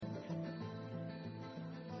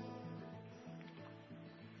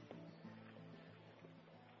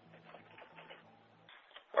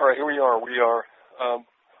All right, here we are. We are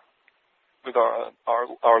with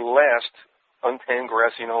our last Untamed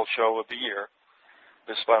Grassy Knoll show of the year,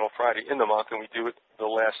 this final Friday in the month, and we do it the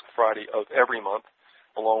last Friday of every month,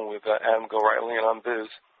 along with Adam Go-Riley, and I'm Viz.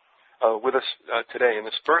 With us today in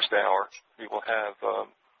this first hour, we will have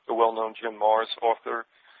the well-known Jim Mars, author,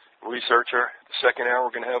 researcher. The second hour,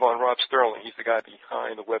 we're going to have on Rob Sterling. He's the guy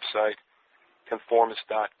behind the website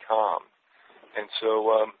conformist.com. And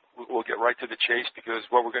so we'll get right to the chase, because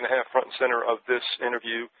what we're going to have front and center of this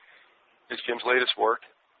interview is Jim's latest work,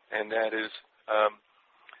 and that is,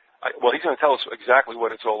 he's going to tell us exactly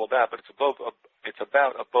what it's all about, but it's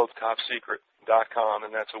about AboveTopSecret.com,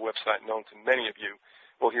 and that's a website known to many of you.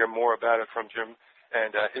 We'll hear more about it from Jim,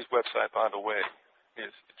 and his website, by the way,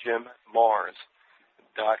 is jimmars.com,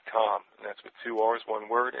 and that's with 2 R's, 1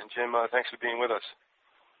 word. And Jim, thanks for being with us.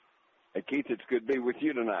 Hey, Keith, it's good to be with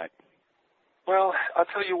you tonight. Well, I'll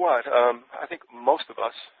tell you what, I think most of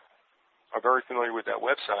us are very familiar with that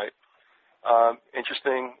website.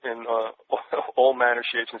 Interesting in all manner,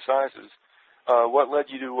 shapes, and sizes. What led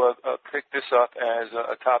you to pick this up as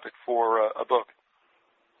a topic for a book?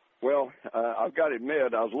 Well, I've got to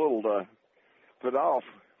admit, I was a little put off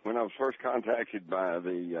when I was first contacted by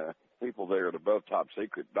the people there at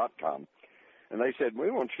AboveTopSecret.com, and they said,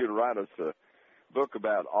 we want you to write us a book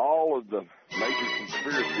about all of the major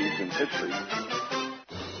conspiracies in history.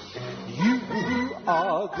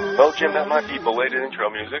 Well, Jim, that might be belated intro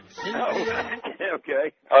music. Oh,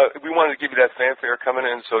 okay. We wanted to give you that fanfare coming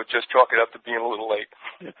in, so just chalk it up to being a little late.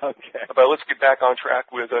 Okay. But let's get back on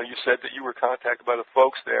track with, you said that you were contacted by the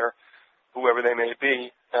folks there, whoever they may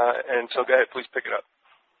be, and so go ahead, please pick it up.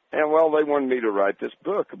 And, well, they wanted me to write this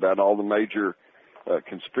book about all the major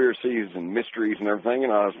conspiracies and mysteries and everything,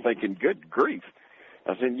 and I was thinking, good grief.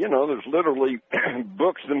 I said, there's literally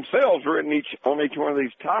books themselves written on each one of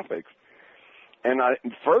these topics. And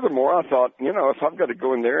furthermore, I thought, if I've got to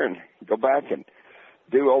go in there and go back and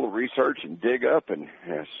do all the research and dig up and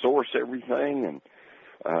source everything and,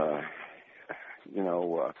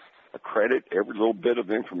 accredit every little bit of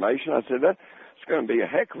information, I said, that's going to be a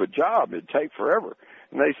heck of a job. It'd take forever.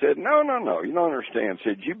 And they said, no, you don't understand. I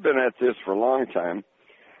said, you've been at this for a long time,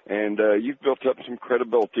 and you've built up some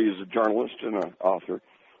credibility as a journalist and an author,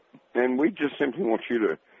 and we just simply want you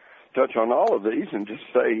to touch on all of these and just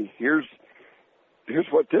say, here's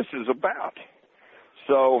what this is about.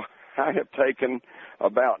 So I have taken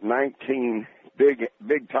about 19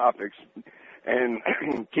 big topics, and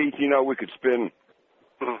Keith, we could spend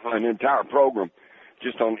an entire program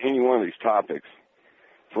just on any one of these topics.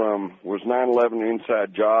 From was 9/11 an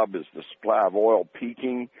inside job? Is the supply of oil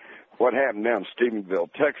peaking? What happened down in Stephenville,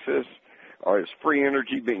 Texas? Or is free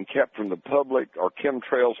energy being kept from the public? Are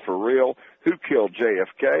chemtrails for real? Who killed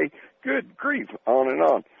JFK? Good grief, on and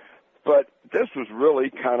on. But this was really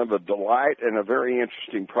kind of a delight and a very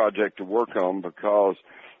interesting project to work on, because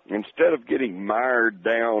instead of getting mired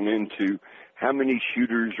down into how many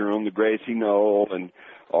shooters are on the grassy knoll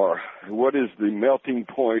or what is the melting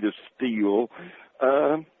point of steel,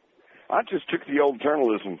 I just took the old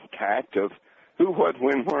journalism tact of who, what,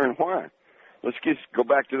 when, where, and why. Let's just go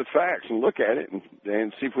back to the facts and look at it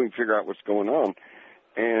and see if we can figure out what's going on.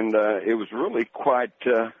 And it was really quite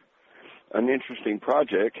an interesting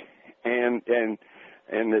project. And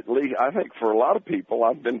at least I think for a lot of people,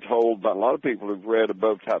 I've been told by a lot of people who've read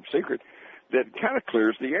Above Top Secret, that it kind of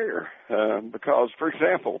clears the air. Because, for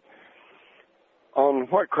example, on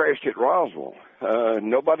what crashed at Roswell,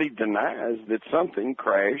 nobody denies that something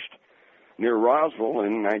crashed near Roswell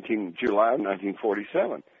in July of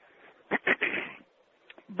 1947.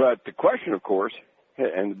 But the question, of course,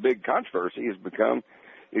 and the big controversy has become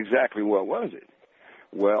exactly what was it?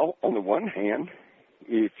 Well, on the one hand,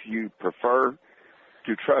 if you prefer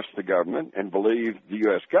to trust the government and believe the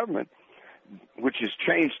U.S. government, which has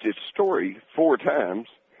changed its story 4 times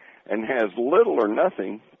and has little or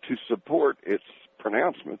nothing to support its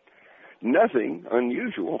pronouncement, nothing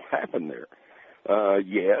unusual happened there.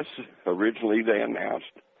 Yes, originally they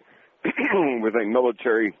announced with a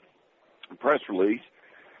military press release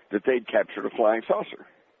that they'd captured a flying saucer.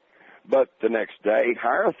 But the next day,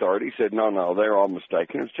 higher authorities said, no, they're all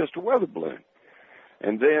mistaken. It's just a weather balloon.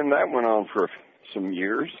 And then that went on for some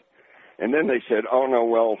years. And then they said, oh, no,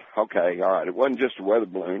 well, okay, all right, it wasn't just a weather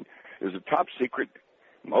balloon. It was a top-secret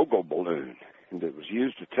mogul balloon that was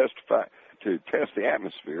used to test the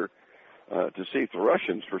atmosphere to see if the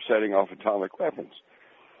Russians were setting off atomic weapons.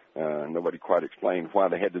 Nobody quite explained why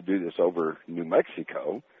they had to do this over New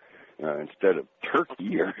Mexico instead of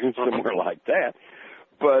Turkey or somewhere like that.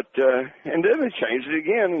 But and then they changed it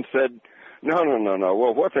again and said, no.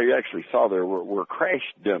 Well, what they actually saw there were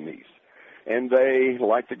crash dummies. and they,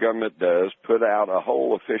 like the government does, put out a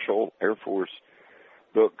whole official Air Force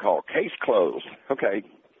book called Case Closed. Okay,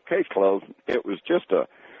 case closed. It was just a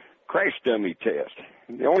crash dummy test.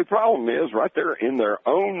 And the only problem is, right there in their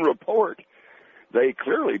own report, they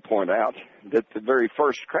clearly point out that the very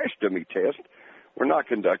first crash dummy tests were not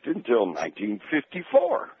conducted until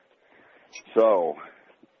 1954. So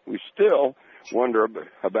we still wonder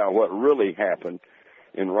about what really happened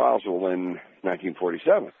in Roswell in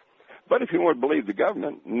 1947. But if you want to believe the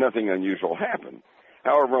government, nothing unusual happened.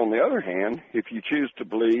 However, on the other hand, if you choose to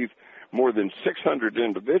believe more than 600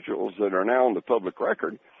 individuals that are now on the public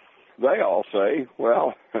record, they all say,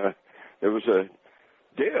 well, there was a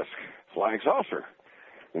disc, flying saucer,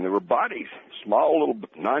 and there were bodies, small little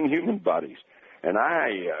non-human bodies. And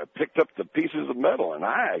I picked up the pieces of metal, and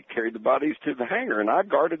I carried the bodies to the hangar, and I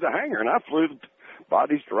guarded the hangar, and I flew the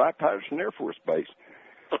bodies to Wright-Patterson Air Force Base.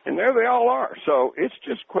 And there they all are. So it's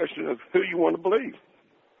just a question of who you want to believe.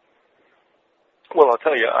 Well, I'll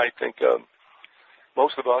tell you, I think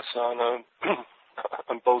most of us on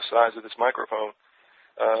on both sides of this microphone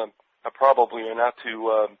probably are not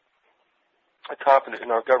too confident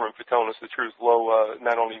in our government for telling us the truth,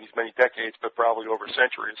 not only these many decades, but probably over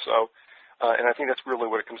centuries. So, and I think that's really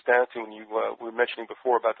what it comes down to when you were mentioning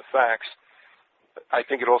before about the facts. I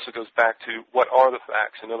think it also goes back to what are the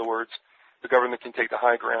facts. In other words, the government can take the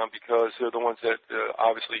high ground because they're the ones that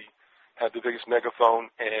obviously have the biggest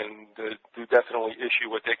megaphone and do definitely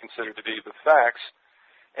issue what they consider to be the facts.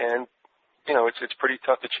 And, you know, it's pretty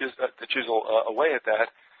tough to chisel away at that.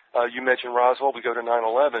 You mentioned Roswell. We go to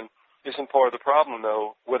 9/11. Isn't part of the problem,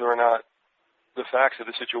 though, whether or not the facts of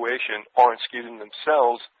the situation aren't skewed in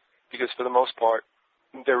themselves, because for the most part,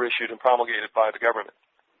 they're issued and promulgated by the government.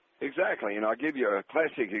 Exactly, and I'll give you a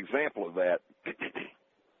classic example of that.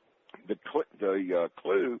 The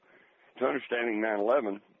clue to understanding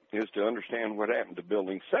 9/11 is to understand what happened to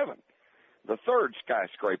Building 7, the third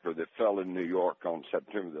skyscraper that fell in New York on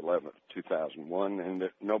September the 11th, 2001, and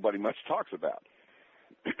that nobody much talks about.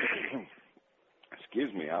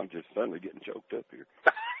 Excuse me, I'm just suddenly getting choked up here.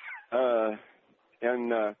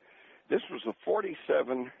 This was a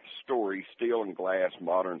 47-story steel and glass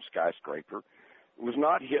modern skyscraper. It was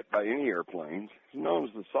not hit by any airplanes. It's known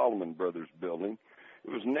as the Solomon Brothers Building.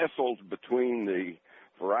 It was nestled between the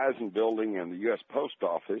Verizon Building and the U.S. Post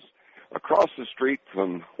Office, across the street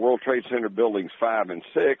from World Trade Center Buildings 5 and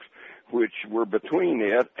 6, which were between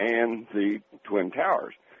it and the Twin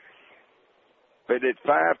Towers. But at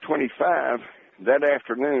 5:25 that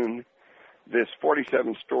afternoon, this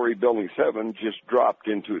 47-story Building 7 just dropped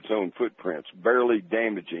into its own footprints, barely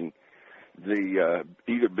damaging the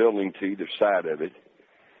either building to either side of it.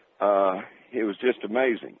 It was just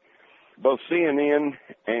amazing. Both CNN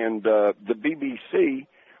and the BBC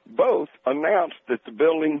both announced that the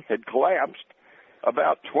building had collapsed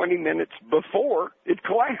about 20 minutes before it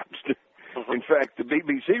collapsed. Mm-hmm. In fact, the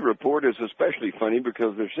BBC report is especially funny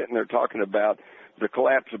because they're sitting there talking about the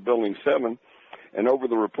collapse of Building 7, and over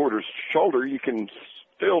the reporter's shoulder you can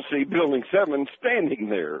still see Building 7 standing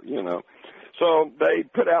there, you know. So they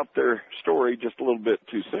put out their story just a little bit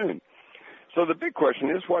too soon. So the big question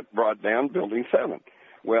is, what brought down Building 7?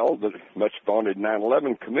 Well, the much-vaunted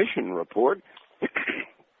 9/11 Commission report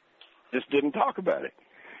just didn't talk about it.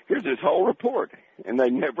 Here's this whole report, and they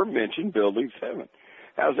never mentioned Building 7.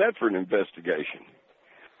 How's that for an investigation?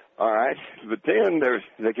 All right, but then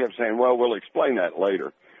they kept saying, well, we'll explain that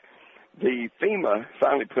later. The FEMA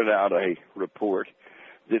finally put out a report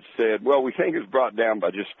that said, well, we think it was brought down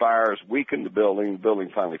by just fires, weakened the building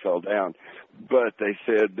finally fell down. But they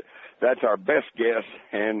said that's our best guess,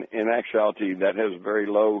 and in actuality, that has a very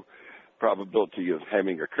low probability of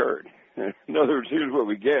having occurred. In other words, here's what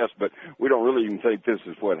we guessed, but we don't really even think this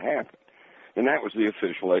is what happened. And that was the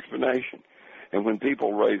official explanation. And when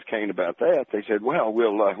people raised Cain about that, they said, well, we're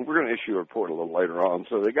going to issue a report a little later on.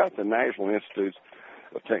 So they got the National Institutes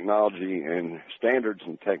of Technology and Standards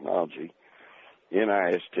and Technology,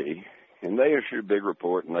 NIST, and they issued a big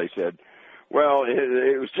report, and they said, well,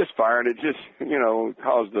 it was just fire, and it just,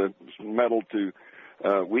 caused the metal to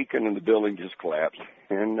weaken, and the building just collapsed.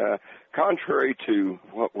 And contrary to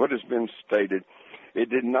what has been stated, it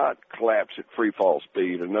did not collapse at free fall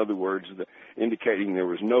speed. In other words, indicating there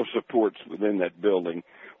was no supports within that building,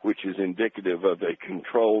 which is indicative of a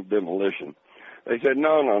controlled demolition. They said,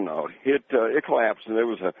 no. It collapsed, and there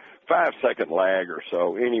was a 5-second lag or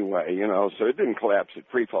so anyway, so it didn't collapse at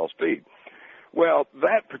free fall speed. Well,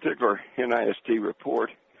 that particular NIST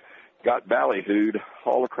report got ballyhooed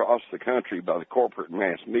all across the country by the corporate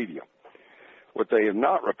mass media. What they have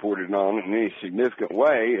not reported on in any significant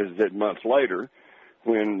way is that months later,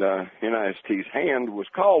 when NIST's hand was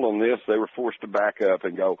called on this, they were forced to back up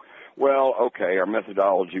and go, well, okay, our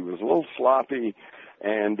methodology was a little sloppy,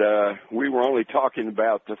 and we were only talking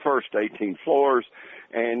about the first 18 floors,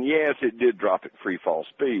 and yes, it did drop at free fall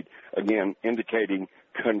speed, again, indicating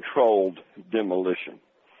controlled demolition.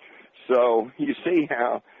 So you see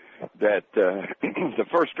how that the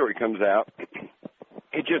first story comes out,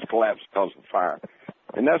 it just collapsed because of fire.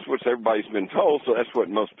 And that's what everybody's been told, so that's what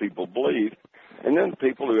most people believe. And then the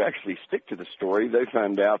people who actually stick to the story, they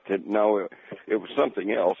find out that, no, it was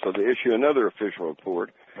something else. So they issue another official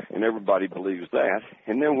report, and everybody believes that.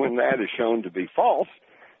 And then when that is shown to be false,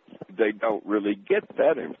 they don't really get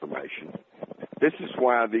that information. This is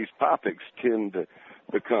why these topics tend to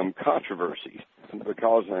become controversies,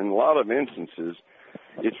 because in a lot of instances,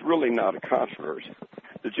 it's really not a controversy.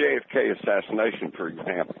 The JFK assassination, for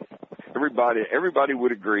example, everybody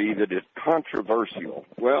would agree that it's controversial.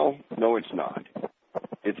 Well, no, it's not.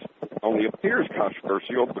 It only appears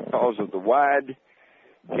controversial because of the wide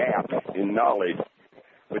gap in knowledge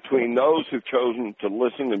between those who've chosen to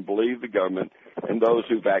listen and believe the government and those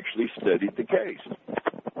who've actually studied the case.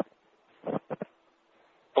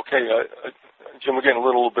 Okay, Jim, we're getting a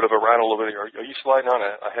little bit of a rattle over there. Are you sliding on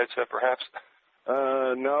a headset, perhaps?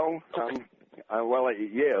 No. Okay.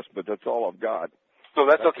 Yes, but that's all I've got. No,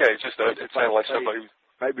 that's okay. It's just it sounded like somebody.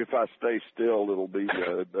 Maybe if I stay still, it'll be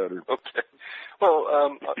better. Okay.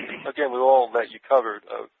 Well, again, with all that you covered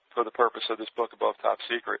for the purpose of this book, Above Top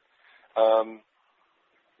Secret,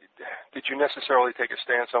 did you necessarily take a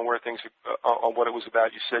stance on where things, on what it was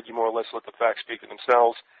about? You said you more or less let the facts speak for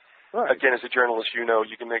themselves. Right. Again, as a journalist, you know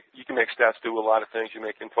you can make stats do a lot of things. You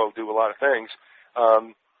make info do a lot of things.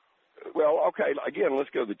 Well, okay. Again, let's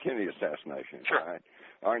go to the Kennedy assassination. Sure.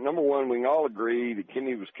 All right. Number one, we can all agree that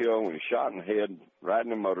Kennedy was killed when he shot in the head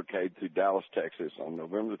riding a motorcade through Dallas, Texas on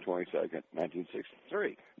November the 22nd,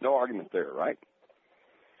 1963. No argument there, right?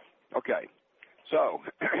 Okay. So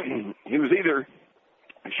he was either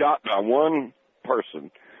shot by one person,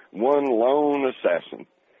 one lone assassin,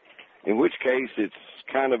 in which case it's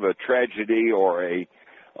kind of a tragedy or a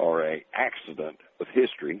accident of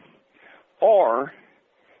history, or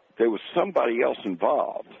there was somebody else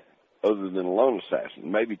involved other than a lone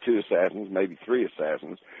assassin, maybe two assassins, maybe three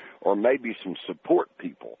assassins, or maybe some support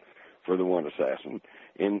people for the one assassin.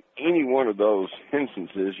 In any one of those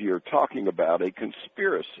instances, you're talking about a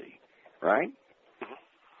conspiracy, right?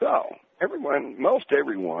 So most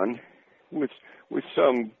everyone, with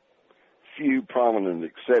some few prominent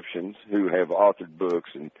exceptions who have authored books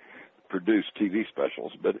and produced TV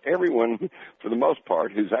specials, but everyone, for the most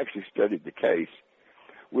part, who's actually studied the case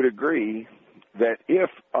would agree that if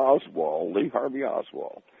Lee Harvey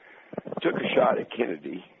Oswald, took a shot at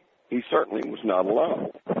Kennedy, he certainly was not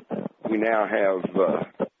alone. We now have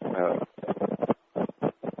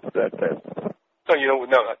that.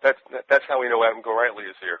 No, that's how we know Adam Gorightly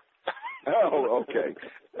is here. Oh, okay.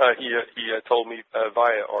 He told me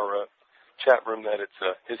via our chat room that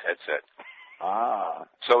it's his headset. Ah.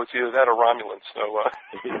 So it's either that or Romulan. So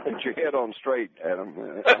put your head on straight, Adam.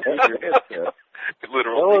 Your headset.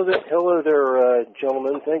 Literally. Hello there,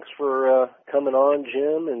 gentlemen. Thanks for coming on,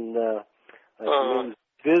 Jim, and commend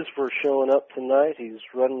Viz for showing up tonight. He's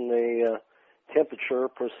running a temperature.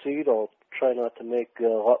 Proceed. I'll try not to make a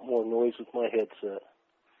lot more noise with my headset.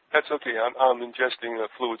 That's okay. I'm ingesting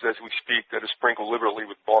fluids as we speak that is sprinkled liberally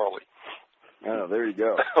with barley. Oh, there you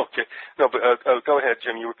go. Okay. No, but go ahead,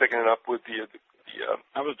 Jim. You were picking it up with the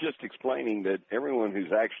I was just explaining that everyone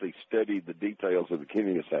who's actually studied the details of the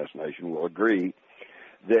Kennedy assassination will agree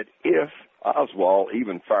that if Oswald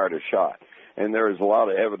even fired a shot, and there is a lot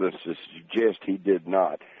of evidence to suggest he did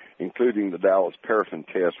not, including the Dallas paraffin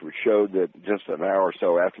test, which showed that just an hour or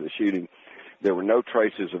so after the shooting, there were no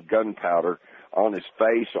traces of gunpowder on his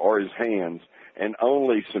face or his hands, and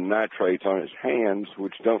only some nitrates on his hands,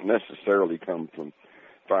 which don't necessarily come from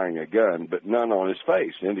firing a gun, but none on his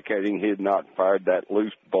face, indicating he had not fired that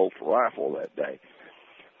loose bolt rifle that day.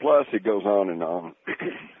 Plus, it goes on and on.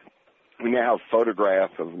 We now have a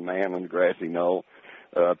photograph of a man on the grassy knoll.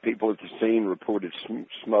 People at the scene reported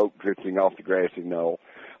smoke drifting off the grassy knoll.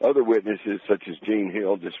 Other witnesses, such as Gene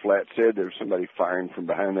Hill, just flat said there was somebody firing from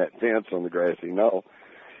behind that fence on the grassy knoll.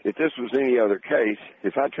 If this was any other case,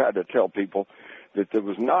 if I tried to tell people that there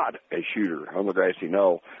was not a shooter on the grassy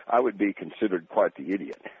knoll, I would be considered quite the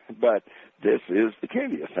idiot. But this is the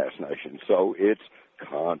Kennedy assassination, so it's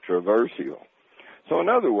controversial. So in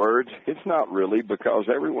other words, it's not really, because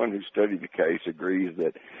everyone who studied the case agrees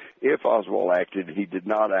that if Oswald acted, he did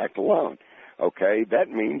not act alone. Okay, that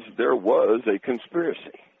means there was a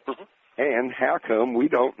conspiracy. Mm-hmm. And how come we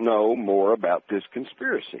don't know more about this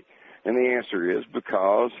conspiracy? And the answer is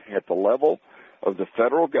because at the level of the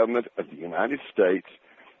federal government of the United States,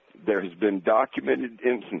 there has been documented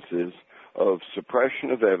instances of suppression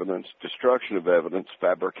of evidence, destruction of evidence,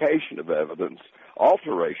 fabrication of evidence,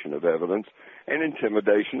 alteration of evidence, and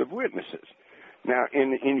intimidation of witnesses. Now,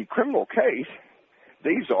 in any criminal case,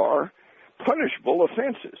 these are punishable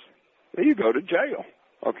offenses. You go to jail,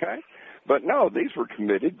 okay? But no, these were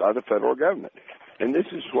committed by the federal government. And this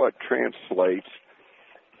is what translates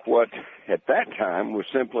what at that time was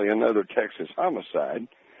simply another Texas homicide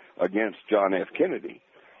against John F. Kennedy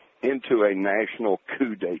into a national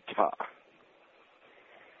coup d'etat.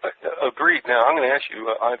 Agreed. Now, I'm going to ask you,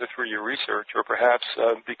 either through your research or perhaps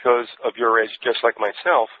because of your age, just like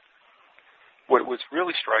myself, what was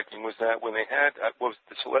really striking was that when they had was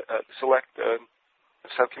the select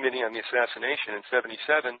subcommittee on the assassination in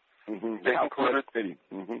 '77, they concluded,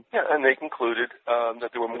 and they concluded that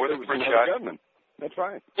there were more than 3 shots. Government. That's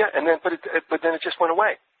right. Yeah, and then but then it just went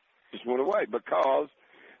away. Just went away because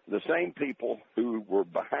the same people who were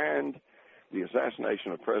behind the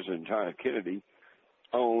assassination of President John F. Kennedy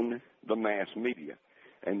own the mass media,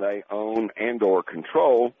 and they own and/or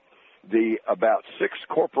control the about 6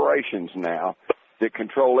 corporations now that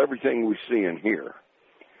control everything we see and hear.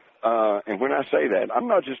 And when I say that, I'm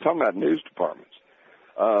not just talking about news departments.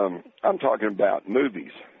 I'm talking about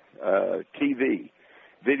movies, TV,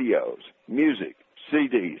 videos, music,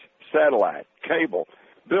 CDs, satellite, cable,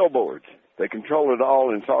 billboards. They control it all,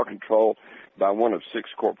 and it's all controlled by one of 6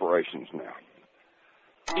 corporations now.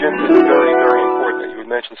 Jim, this is very, very important that you would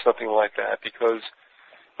mention something like that, because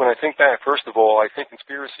when I think back, first of all, I think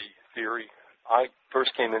conspiracy theory, I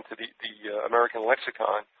first came into the American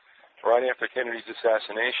lexicon right after Kennedy's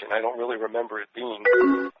assassination. I don't really remember it being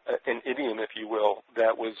an idiom, if you will,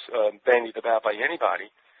 that was bandied about by anybody.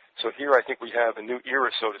 So here I think we have a new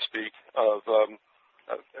era, so to speak, of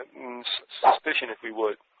suspicion, if we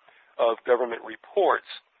would, of government reports.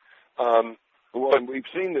 Well, we've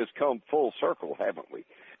seen this come full circle, haven't we?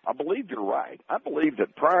 I believe you're right. I believe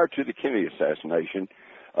that prior to the Kennedy assassination,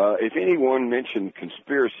 if anyone mentioned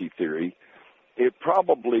conspiracy theory, it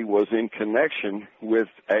probably was in connection with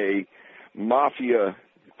a mafia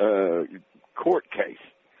court case,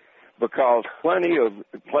 because plenty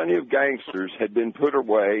of gangsters had been put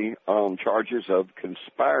away on charges of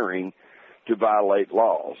conspiring to violate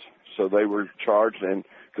laws. So they were charged and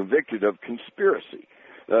convicted of conspiracy.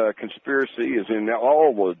 Conspiracy is in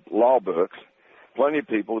all the law books. Plenty of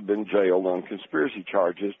people have been jailed on conspiracy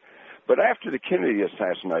charges. But after the Kennedy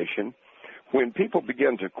assassination, when people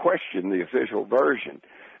began to question the official version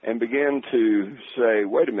and began to say,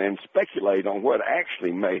 wait a minute, speculate on what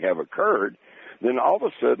actually may have occurred, then all of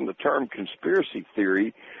a sudden the term conspiracy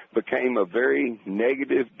theory became a very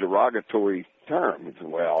negative, derogatory term. It's,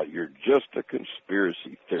 well, you're just a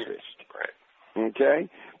conspiracy theorist. Right. Okay?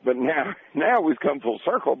 But now we've come full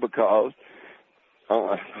circle because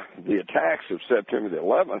the attacks of September the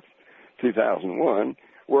 11th, 2001,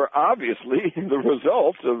 were obviously the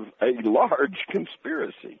results of a large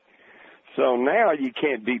conspiracy. So now you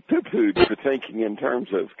can't be poo-pooed for thinking in terms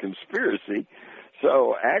of conspiracy.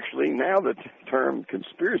 So actually now the term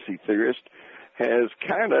conspiracy theorist has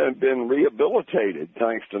kind of been rehabilitated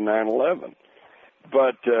thanks to 9/11.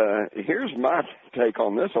 But here's my take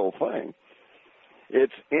on this whole thing.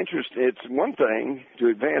 It's one thing to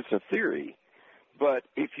advance a theory, but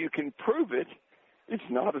if you can prove it, it's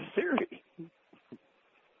not a theory.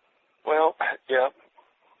 Well, yeah,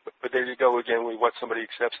 but there you go again with what somebody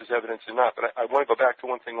accepts as evidence or not. But I want to go back to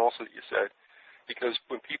one thing also that you said, because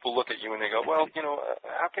when people look at you and they go, well, you know,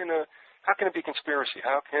 how can it be conspiracy?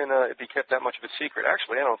 How can it be kept that much of a secret?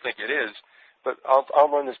 Actually, I don't think it is, but I'll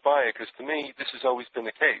run this by you, because to me, this has always been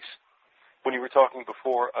the case. When you were talking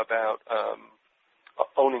before about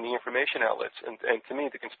owning the information outlets, and to me,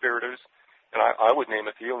 the conspirators, and I would name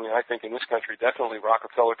a few. I mean, I think in this country, definitely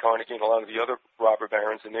Rockefeller, Carnegie, and a lot of the other robber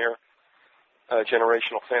barons and their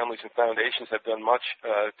generational families and foundations have done much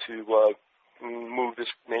to move this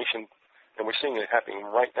nation, and we're seeing it happening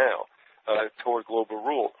right now, toward global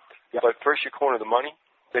rule. Yep. But first you corner the money,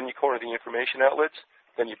 then you corner the information outlets,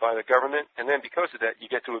 then you buy the government, and then because of that, you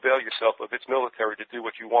get to avail yourself of its military to do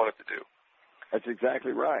what you want it to do. That's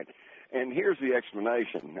exactly right. And here's the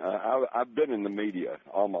explanation. I've been in the media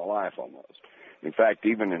all my life almost. In fact,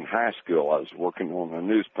 even in high school, I was working on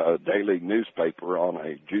a daily newspaper on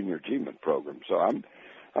a junior achievement program. So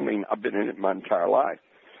I've been in it my entire life.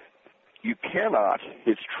 You cannot,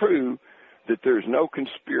 it's true that there's no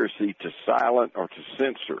conspiracy to silence or to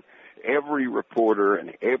censor every reporter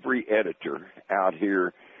and every editor out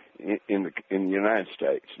here in the United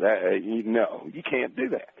States. No, you can't do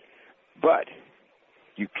that. But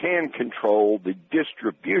you can control the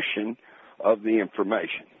distribution of the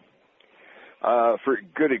information. For a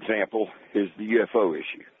good example is the UFO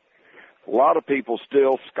issue. A lot of people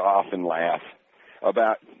still scoff and laugh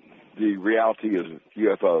about the reality of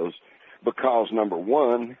UFOs because, number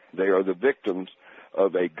one, they are the victims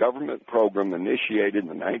of a government program initiated in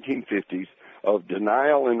the 1950s of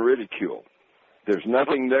denial and ridicule. There's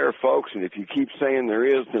nothing there, folks, and if you keep saying there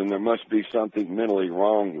is, then there must be something mentally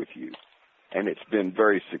wrong with you. And it's been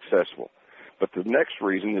very successful. But the next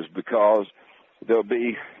reason is because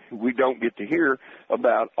we don't get to hear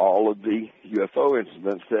about all of the UFO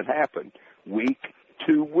incidents that happen week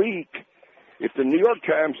to week. If the New York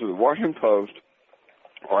Times or the Washington Post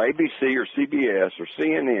or ABC or CBS or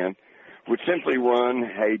CNN would simply run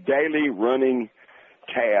a daily running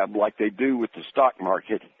tab like they do with the stock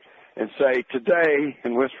market and say, today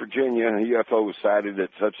in West Virginia, a UFO was sighted at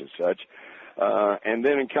such and such, and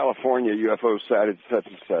then in California, a UFO was sighted at such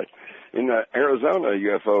and such. In Arizona, a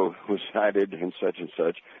UFO was sighted and such,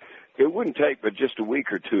 it wouldn't take but just a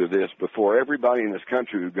week or two of this before everybody in this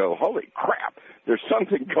country would go, holy crap, there's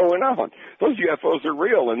something going on. Those UFOs are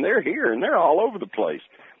real, and they're here, and they're all over the place.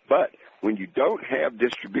 But when you don't have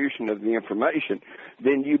distribution of the information,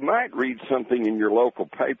 then you might read something in your local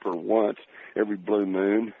paper once every blue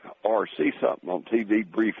moon or see something on TV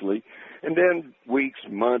briefly, and then weeks,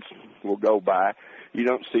 months will go by. You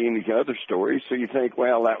don't see any other stories, so you think,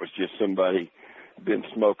 well, that was just somebody been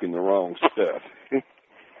smoking the wrong stuff.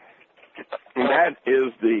 And that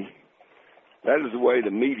is the way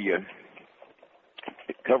the media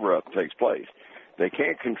cover-up takes place. They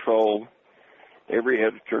can't control every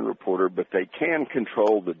editor and reporter, but they can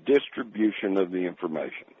control the distribution of the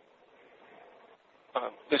information.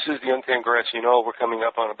 This is the Untamed Grass. We're coming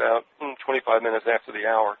up on about 25 minutes after the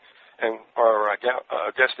hour. And our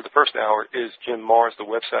guest for the first hour is Jim Marrs. The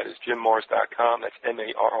website is jimmarrs.com. That's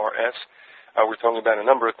M-A-R-R-S. We're talking about a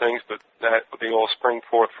number of things, but they all spring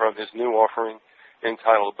forth from his new offering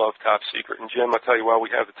entitled Above Top Secret. And, Jim, I'll tell you, while we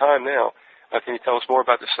have the time now, can you tell us more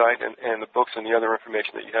about the site and the books and the other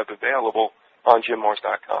information that you have available on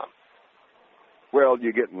jimmarrs.com? Well,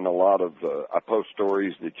 you're getting a lot of, I post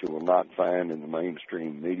stories that you will not find in the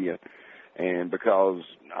mainstream media, and because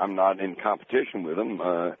I'm not in competition with them,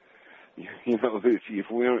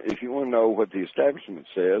 if you want to know what the establishment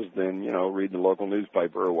says, then, read the local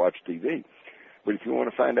newspaper or watch TV. But if you want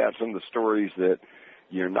to find out some of the stories that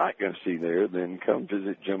you're not going to see there, then come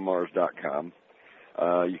visit jimmarrs.com.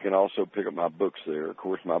 You can also pick up my books there. Of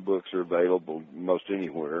course, my books are available most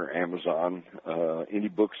anywhere, Amazon, any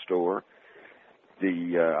bookstore.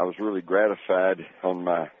 I was really gratified on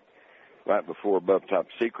right before Above Top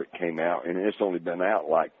Secret came out, and it's only been out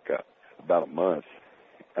like about a month,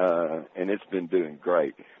 and it's been doing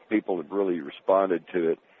great. People have really responded to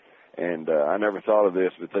it, and I never thought of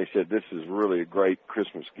this, but they said this is really a great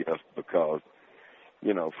Christmas gift because,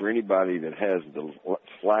 for anybody that has the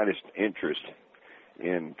slightest interest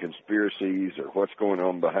in conspiracies or what's going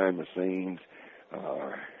on behind the scenes,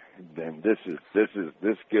 then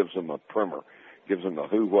this gives them a primer. Gives them a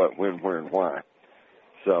who, what, when, where, and why.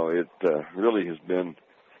 So it really has been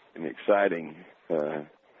an exciting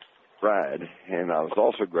ride. And I was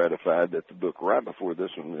also gratified that the book right before this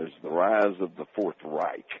one is The Rise of the Fourth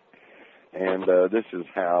Reich. And this is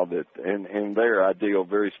how and there I deal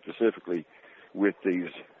very specifically with these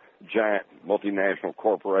giant multinational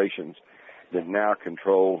corporations that now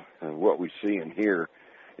control what we see and hear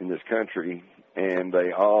in this country. And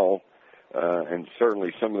they all and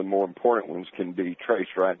certainly some of the more important ones can be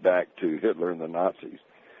traced right back to Hitler and the Nazis.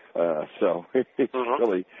 So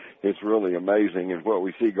it's really amazing. And what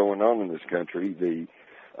we see going on in this country, the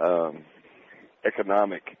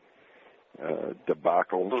economic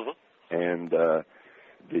debacle and the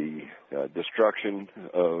destruction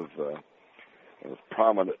of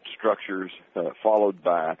prominent structures, followed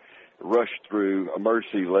by rush through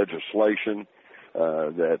emergency legislation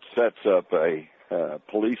that sets up a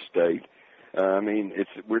police state.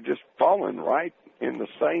 We're just falling right in the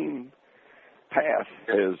same path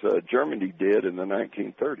as Germany did in the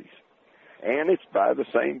 1930s. And it's by the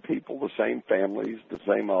same people, the same families, the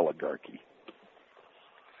same oligarchy.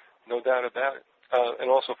 No doubt about it. And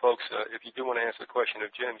also, folks, if you do want to ask a question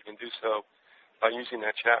of Jim, you can do so by using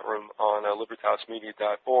that chat room on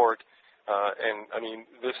libertasmedia.org.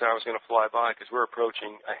 This hour is going to fly by because we're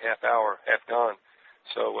approaching a half hour, half gone.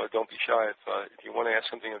 So don't be shy. If you want to ask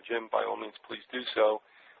something of Jim, by all means, please do so.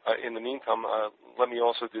 In the meantime, let me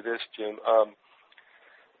also do this, Jim.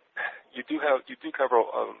 You do cover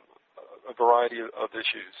a variety of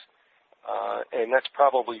issues, and that's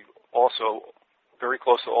probably also very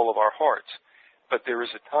close to all of our hearts. But there is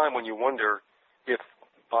a time when you wonder if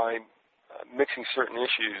by mixing certain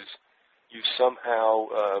issues, you somehow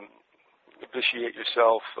vitiate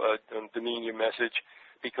yourself, demean your message,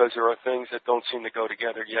 because there are things that don't seem to go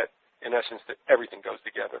together yet. In essence, that everything goes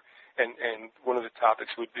together. And one of the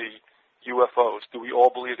topics would be UFOs. Do we all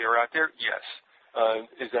believe they're out there? Yes.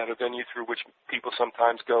 Is that a venue through which people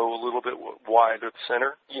sometimes go a little bit wide of the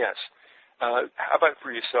center? Yes. How about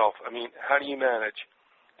for yourself? I mean, how do you manage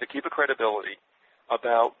to keep a credibility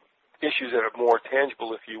about issues that are more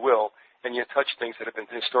tangible, if you will, and yet touch things that have been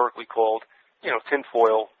historically called,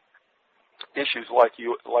 tinfoil issues like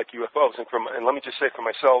UFOs? And let me just say for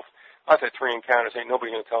myself, I've had 3 encounters. Ain't nobody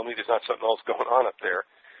going to tell me there's not something else going on up there.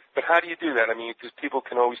 But how do you do that? I mean, because people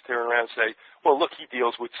can always turn around and say, well, look, he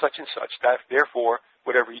deals with such and such. Therefore,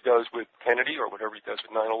 whatever he does with Kennedy or whatever he does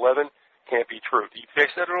with 9/11 can't be true. Do you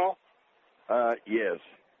face that at all? Yes,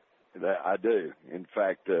 I do. In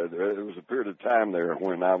fact, there was a period of time there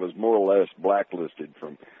when I was more or less blacklisted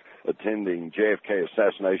from attending JFK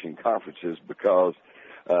assassination conferences because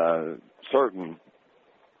certain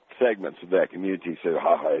segments of that community said,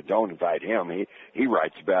 don't invite him. He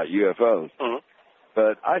writes about UFOs. Mm-hmm.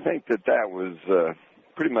 But I think that was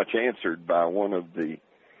pretty much answered by one of the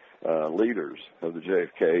leaders of the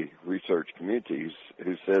JFK research communities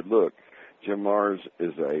who said, look, Jim Marrs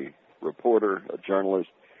is a reporter, a journalist.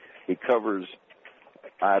 He covers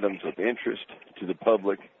items of interest to the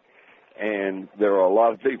public, and there are a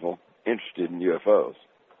lot of people interested in UFOs,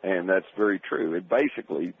 and that's very true. And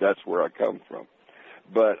basically, that's where I come from.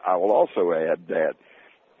 But I will also add that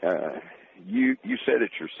you said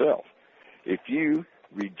it yourself. If you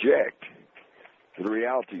reject the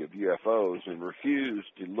reality of UFOs and refuse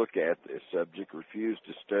to look at this subject, refuse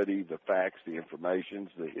to study the facts, the information,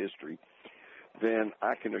 the history, then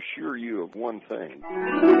I can assure you of one thing.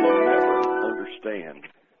 You will never understand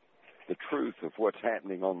the truth of what's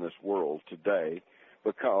happening on this world today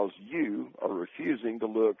because you are refusing to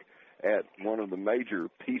look at one of the major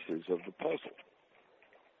pieces of the puzzle.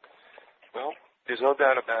 Well, there's no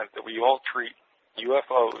doubt about it that we all treat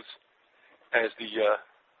UFOs as the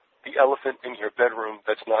elephant in your bedroom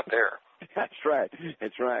that's not there. That's right.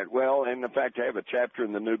 That's right. Well, and in fact, I have a chapter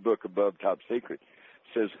in the new book, Above Top Secret,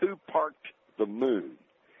 says, who parked the moon?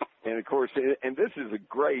 And, of course, and this is a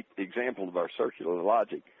great example of our circular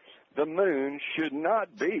logic. The moon should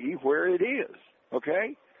not be where it is,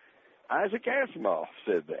 okay? Isaac Asimov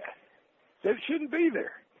said that. It shouldn't be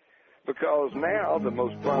there. Because now the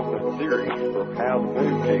most prominent theory of how the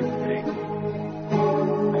moon came to be.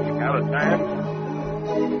 Out of time?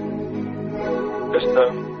 Just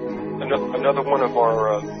another one of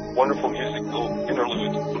our wonderful musical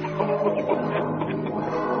interludes.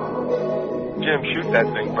 Jim, shoot that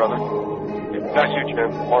thing, brother. Not you,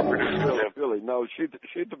 Jim. Our producer, Jim. Really, no, shoot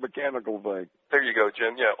the mechanical thing. There you go,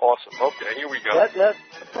 Jim. Yeah, awesome. Okay, here we go.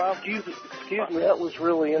 Excuse me, that was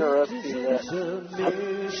really interesting. It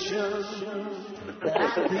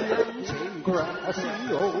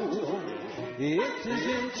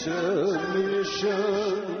is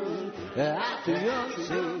intermission at the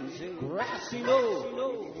unseen grassy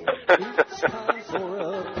knoll. It's time for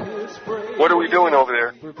a piss break. What are we doing over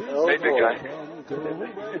there? Hey, big guy.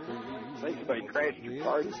 Somebody crashed your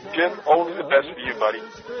party. Jim, only the best for you, buddy.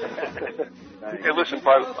 Hey, listen,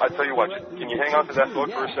 I tell you what, can you hang on to that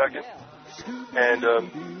thought for a second? And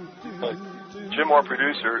Jim, our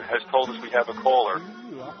producer, has told us we have a caller.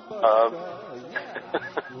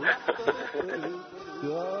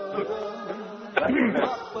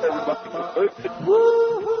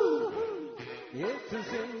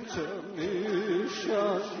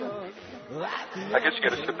 I guess you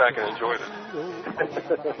got to sit back and enjoy this.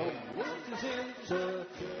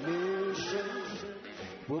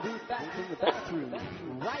 We'll be back in the bathroom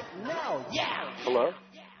right now. Yeah. Hello.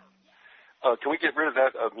 Can we get rid of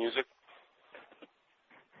that music?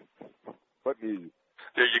 What music?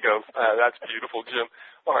 There you go. That's beautiful, Jim.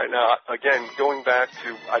 All right, now, again, going back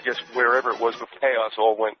to, I guess, wherever it was before chaos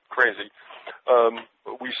all went crazy,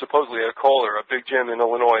 we supposedly had a caller, a Big Jim in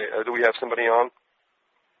Illinois. Do we have somebody on?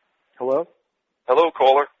 Hello? Hello,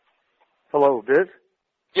 caller. Hello, Viz?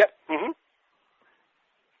 Yep. Mm-hmm.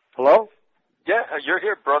 Hello? Yeah, you're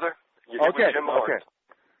here, brother. You're here with Jim Marrs.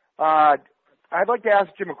 I'd like to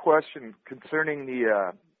ask Jim a question concerning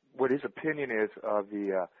the what his opinion is of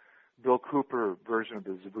the Bill Cooper version of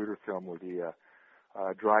the Zapruder film where the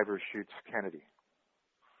driver shoots Kennedy.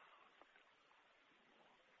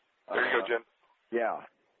 There you go, Jim. Yeah.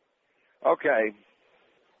 Okay.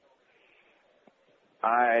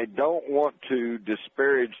 I don't want to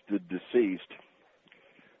disparage the deceased,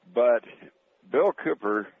 but Bill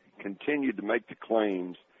Cooper continued to make the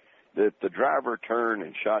claims that the driver turned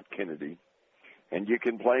and shot Kennedy, and you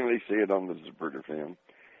can plainly see it on the Zapruder film.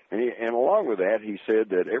 And along with that, he said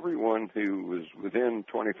that everyone who was within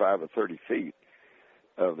 25 or 30 feet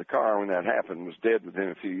of the car when that happened was dead within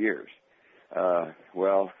a few years.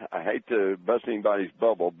 Well, I hate to bust anybody's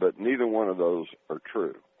bubble, but neither one of those are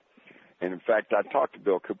true. And in fact, I talked to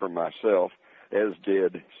Bill Cooper myself, as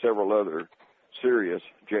did several other serious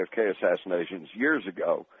JFK assassinations years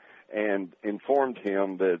ago, and informed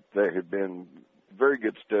him that there had been very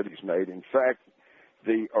good studies made. In fact,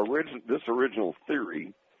 this original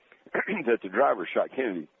theory that the driver shot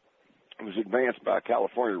Kennedy was advanced by a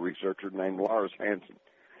California researcher named Lars Hansen.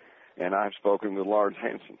 And I've spoken with Lars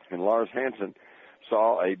Hansen. And Lars Hansen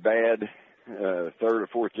saw a bad third or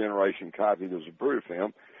fourth generation copy of the Zapruder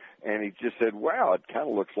film, and he just said, wow, it kind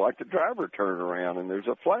of looks like the driver turned around and there's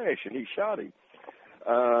a flash and he shot him.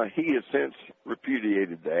 He has since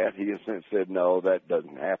repudiated that. He has since said, no, that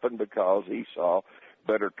doesn't happen, because he saw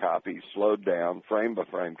better copies, slowed down,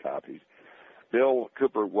 frame-by-frame copies. Bill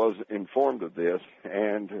Cooper was informed of this,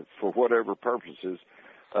 and for whatever purposes,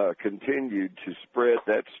 continued to spread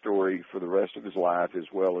that story for the rest of his life, as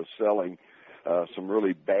well as selling some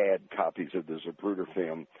really bad copies of the Zapruder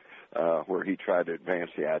film, where he tried to advance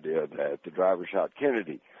the idea that the driver shot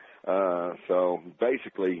Kennedy. So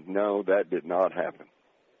basically, no, that did not happen.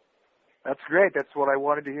 That's great. That's what I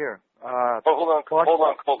wanted to hear. Hold on,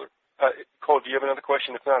 Calder. Calder, do you have another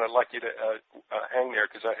question? If not, I'd like you to hang there,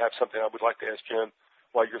 because I have something I would like to ask Jim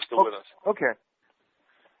while you're still with us. Okay.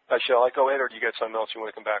 Shall I go ahead, or do you got something else you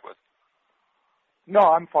want to come back with?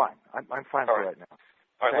 No, I'm fine. I'm fine for right now.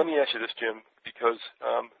 All right, let me ask you this, Jim, because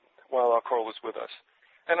while our Carl was with us,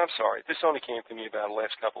 and I'm sorry, this only came to me about the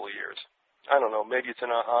last couple of years. I don't know, maybe it's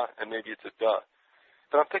an aha and maybe it's a duh.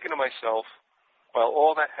 But I'm thinking to myself, while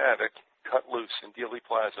all that havoc cut loose in Dealey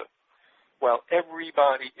Plaza, while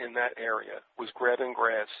everybody in that area was grabbing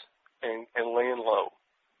grass and laying low,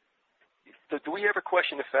 do we ever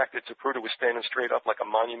question the fact that Zapruder was standing straight up like a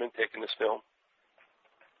monument taking this film?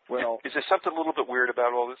 Well, is there something a little bit weird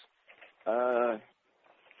about all this?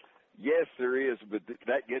 Yes, there is, but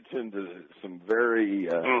that gets into some very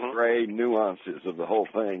gray nuances of the whole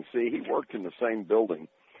thing. See, he worked in the same building.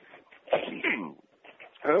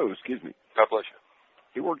 Oh, excuse me. God bless you.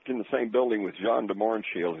 He worked in the same building with Jean de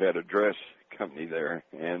Mornshield, who had a dress company there.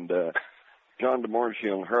 And Jean de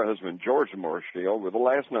Mornshield and her husband, George de Mornshield, were the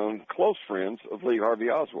last known close friends of Lee Harvey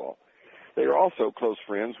Oswald. They were also close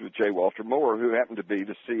friends with J. Walter Moore, who happened to be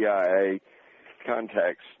the CIA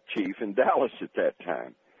contacts chief in Dallas at that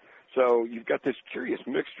time. So you've got this curious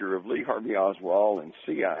mixture of Lee Harvey Oswald and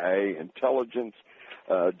CIA intelligence.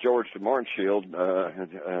 George de Mornshield,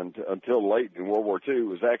 and until late in World War II,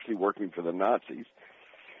 was actually working for the Nazis.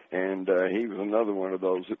 And he was another one of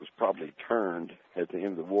those that was probably turned at the end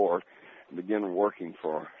of the war and began working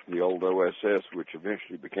for the old OSS, which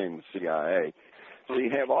eventually became the CIA. So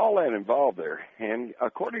you have all that involved there. And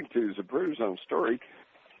according to Zapruder's own story,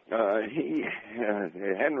 he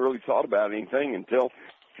hadn't really thought about anything until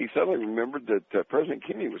he suddenly remembered that President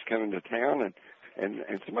Kennedy was coming to town, and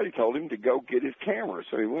somebody told him to go get his camera.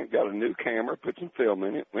 So he went and got a new camera, put some film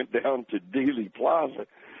in it, went down to Dealey Plaza,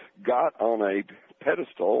 got on a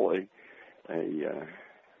pedestal, a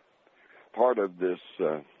part of this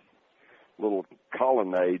little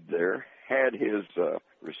colonnade there, had his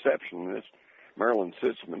receptionist, Marilyn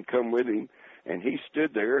Sitzman, come with him, and he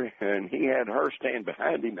stood there, and he had her stand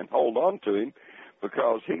behind him and hold on to him,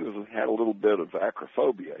 because he had a little bit of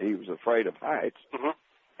acrophobia. He was afraid of heights.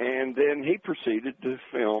 And then he proceeded to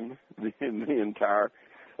film the entire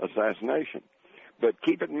assassination. But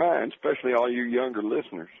keep in mind, especially all you younger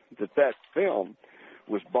listeners, that film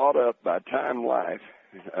was bought up by Time Life,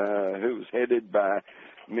 who was headed by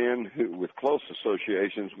men with close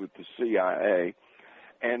associations with the CIA.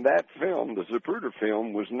 And that film, the Zapruder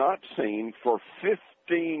film, was not seen for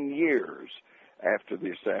 15 years after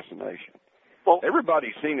the assassination. Well,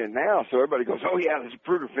 everybody's seen it now, so everybody goes, oh, yeah, there's a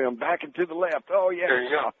Zapruder film back and to the left. Oh, yeah. There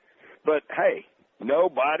you go. But, hey,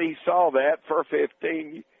 nobody saw that for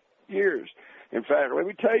 15 years. In fact, let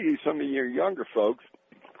me tell you, some of your younger folks,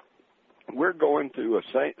 we're going through a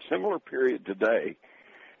similar period today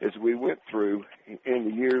as we went through in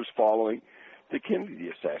the years following the Kennedy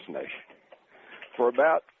assassination. For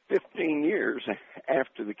about 15 years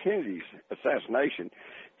after the Kennedy assassination,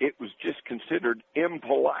 it was just considered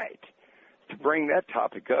impolite to bring that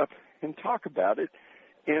topic up and talk about it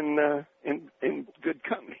in good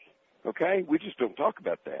company. Okay? We just don't talk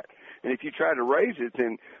about that. And if you try to raise it,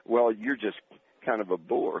 then, well, you're just kind of a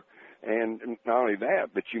bore. And not only that,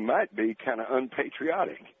 but you might be kind of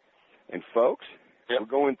unpatriotic. And, folks, we're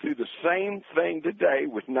going through the same thing today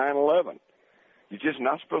with 9/11. You're just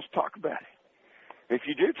not supposed to talk about it. if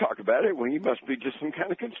you do talk about it, well, you must be just some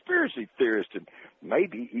kind of conspiracy theorist and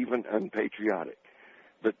maybe even unpatriotic.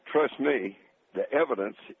 But trust me, the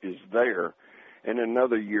evidence is there. In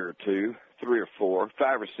another year or two, 3 or 4,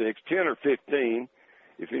 5 or 6, 10 or 15,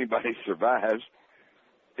 if anybody survives,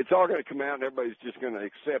 it's all going to come out and everybody's just going to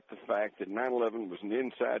accept the fact that 9/11 was an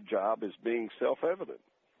inside job as being self-evident.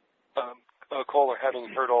 Caller, having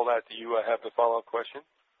heard all that, do you have the follow-up question?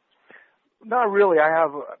 Not really. I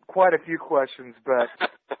have quite a few questions, but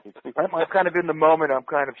I'm kind of in the moment. I'm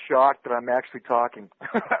kind of shocked that I'm actually talking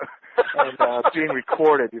and being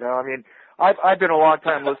recorded. I mean, I've been a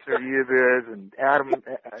long-time listener to you, Viz, and Adam.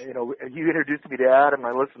 You introduced me to Adam.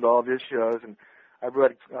 I listened to all of his shows, and I've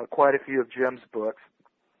read quite a few of Jim's books.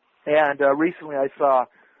 And recently, I saw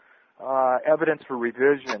Evidence for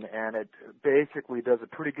Revision, and it basically does a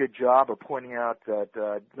pretty good job of pointing out that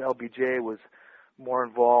LBJ was more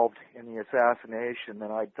involved in the assassination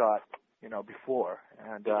than I thought, before.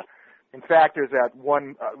 And in fact, there's that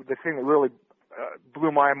one. The thing that really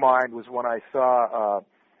blew my mind was when I saw.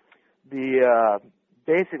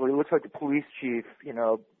 Basically, it looks like the police chief,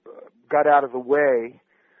 got out of the way,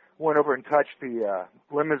 went over and touched the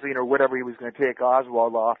limousine or whatever he was going to take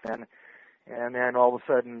Oswald off in, and then all of a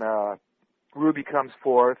sudden, Ruby comes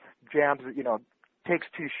forth, jams, takes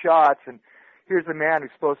 2 shots, and here's the man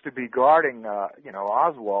who's supposed to be guarding,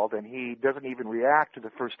 Oswald, and he doesn't even react to the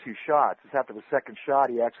first 2 shots. It's after the second shot,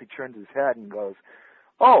 he actually turns his head and goes,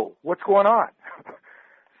 "Oh, what's going on?"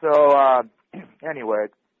 So, anyway,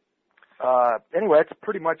 that's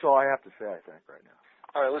pretty much all I have to say, I think, right now.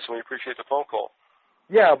 All right, listen, we appreciate the phone call.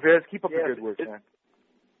 Yeah, Viz, keep up the good work, man.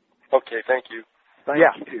 Okay, thank you. Thank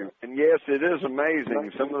you. And yes, it is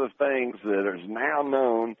amazing, some of the things that are now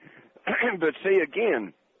known. But see,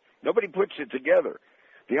 again, nobody puts it together.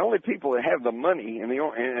 The only people that have the money and the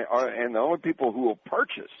only people who will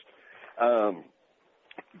purchase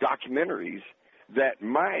documentaries that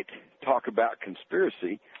might talk about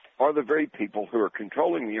conspiracy are the very people who are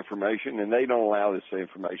controlling the information, and they don't allow this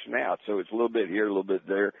information out. So it's a little bit here, a little bit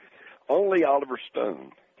there. Only Oliver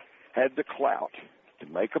Stone had the clout to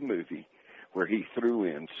make a movie where he threw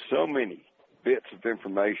in so many bits of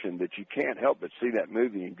information that you can't help but see that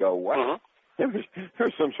movie and go, wow,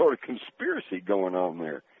 there's some sort of conspiracy going on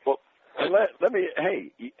there. Well, and let me,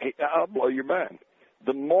 hey, I'll blow your mind.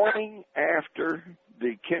 The morning after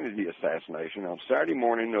the Kennedy assassination, on Saturday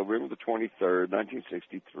morning, November the 23rd,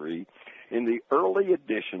 1963, in the early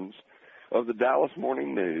editions of the Dallas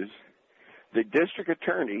Morning News, the district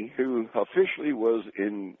attorney who officially was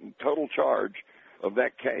in total charge of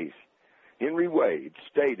that case, Henry Wade,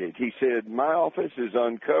 stated, he said, "My office is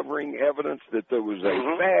uncovering evidence that there was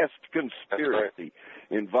a vast conspiracy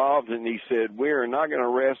involved," and he said, "We are not going to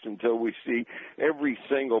rest until we see every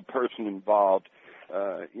single person involved,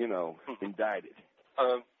 indicted."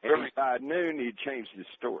 And by noon, he changed his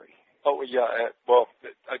story. Oh, yeah. Well,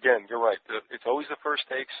 again, you're right. It's always the first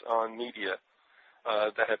takes on media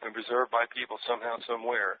that have been preserved by people somehow,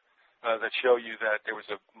 somewhere, that show you that there was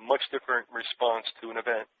a much different response to an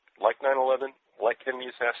event like 9/11, like Kennedy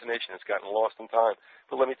assassination. It's gotten lost in time.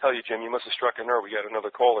 But let me tell you, Jim, you must have struck a nerve. We got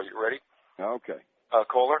another caller. You ready? Okay.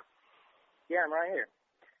 Caller? Yeah, I'm right here.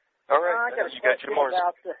 All right. You got Jim Morrison.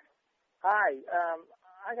 Hi.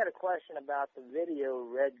 I got a question about the video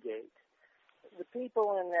Redgate. The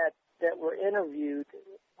people in that were interviewed,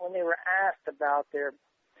 when they were asked about their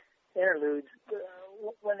interludes,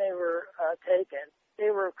 when they were taken,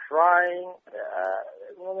 they were crying.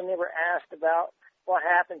 When they were asked about what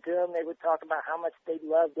happened to them, they would talk about how much they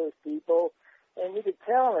loved those people, and you could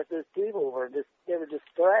tell that those people were just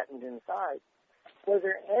threatened inside. Was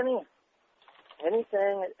there anything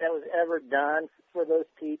that was ever done for those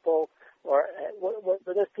people, or were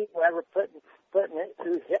those people ever put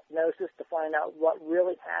through hypnosis to find out what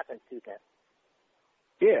really happened to them?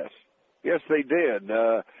 Yes, they did.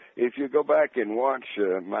 If you go back and watch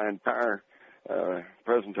my entire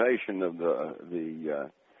presentation of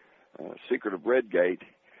the Secret of Redgate,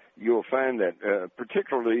 you'll find that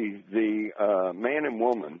particularly the man and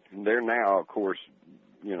woman, and they're now, of course,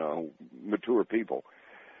 mature people.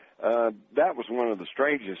 That was one of the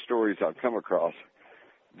strangest stories I've come across.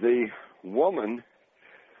 The woman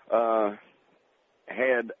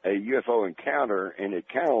had a UFO encounter, and it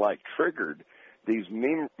kind of like triggered these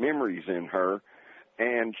memories in her,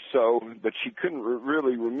 and so, but she couldn't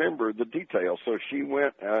really remember the details, so she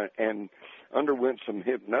went and underwent some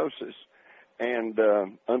hypnosis, and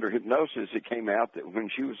under hypnosis it came out that when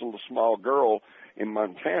she was a little small girl in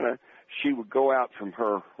Montana, she would go out from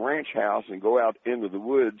her ranch house and go out into the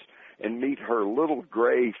woods and meet her little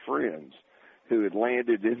gray friends who had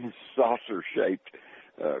landed in this saucer-shaped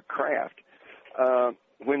craft.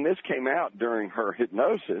 this came out during her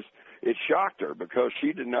hypnosis, it shocked her because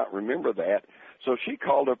she did not remember that. So she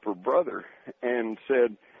called up her brother and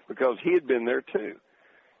said, because he had been there too.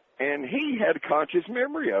 And he had conscious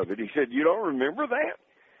memory of it. He said, "You don't remember that?"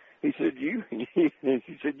 He said, you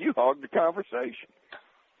hogged the conversation.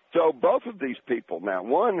 So both of these people, now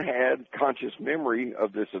one had conscious memory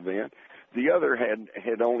of this event, the other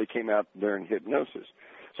had only came out during hypnosis.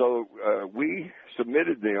 So we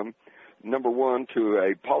submitted them, number one, to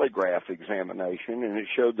a polygraph examination, and it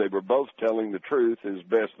showed they were both telling the truth as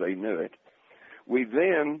best they knew it. We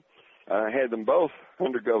then had them both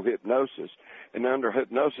undergo hypnosis, and under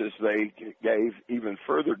hypnosis they gave even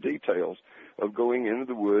further details of going into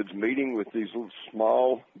the woods, meeting with these little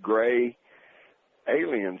small gray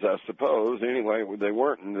aliens, I suppose. Anyway, they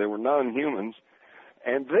were non-humans.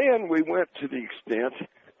 And then we went to the extent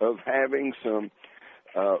of having some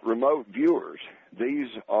remote viewers. These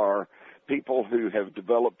are people who have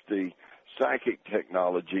developed the psychic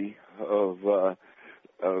technology of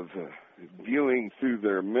viewing through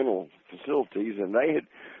their mental facilities, and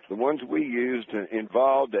the ones we used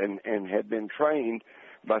involved and had been trained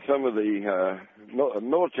by some of the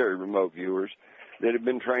military remote viewers that had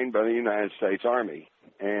been trained by the United States Army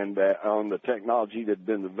and on the technology that had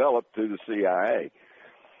been developed through the CIA.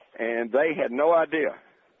 And they had no idea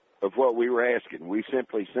of what we were asking. We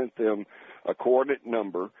simply sent them a coordinate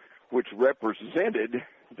number which represented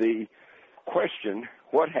the question,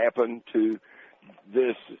 what happened to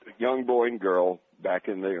this young boy and girl back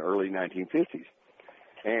in the early 1950s.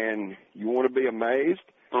 And you want to be amazed?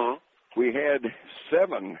 Uh-huh. We had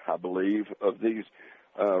 7, I believe, of these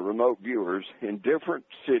remote viewers in different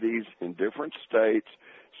cities, in different states,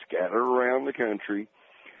 scattered around the country.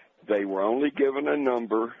 They were only given a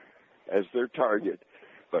number as their target,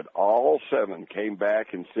 but all 7 came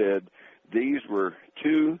back and said these were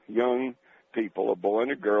 2 young people, a boy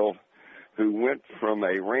and a girl, who went from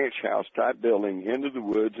a ranch house type building into the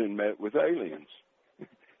woods and met with aliens.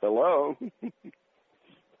 Hello?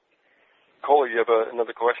 Cole, you have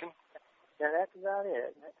another question? Yeah, that's about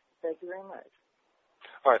it. Thank you very much.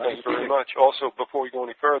 All right, thank you very much. Also, before we go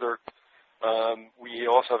any further, we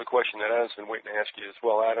also have a question that Adam's been waiting to ask you as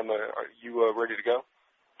well. Adam, are you ready to go?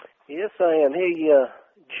 Yes, I am. Hey,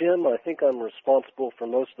 Jim, I think I'm responsible for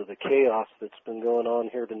most of the chaos that's been going on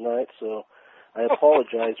here tonight, so I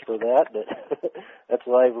apologize for that, but that's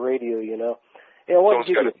live radio, you know. Hey, I want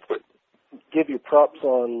to give you props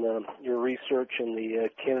on your research in the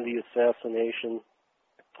Kennedy assassination.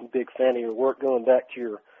 I'm a big fan of your work, going back to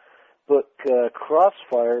your book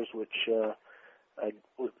Crossfires, which I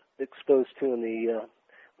was exposed to in the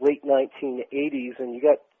late 1980s, and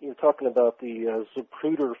you're talking about the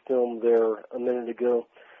Zapruder film there a minute ago.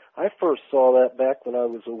 I first saw that back when I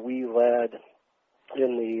was a wee lad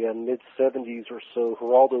in the mid-'70s or so.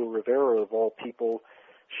 Geraldo Rivera, of all people,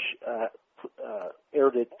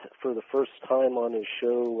 aired it for the first time on his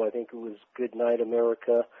show. I think it was Good Night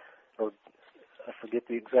America, or I forget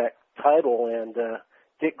the exact title, and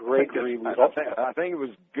Dick Gregory was I think it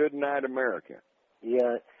was Good Night America.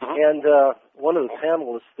 Yeah, and one of the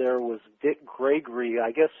panelists there was Dick Gregory,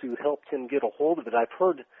 I guess, who helped him get a hold of it. I've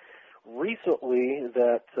heard recently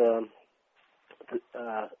that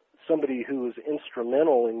somebody who was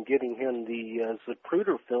instrumental in getting him the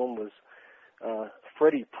Zapruder film was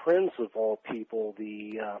Freddie Prinze, of all people,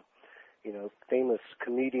 the famous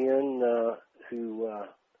comedian who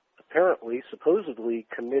supposedly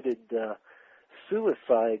committed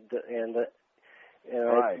suicide. And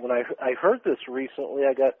right. When I heard this recently,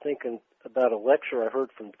 I got thinking about a lecture I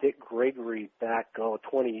heard from Dick Gregory back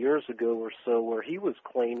 20 years ago or so, where he was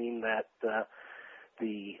claiming that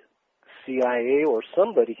the CIA or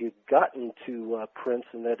somebody had gotten to Prince,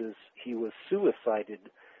 and that is he was suicided.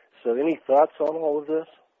 So any thoughts on all of this?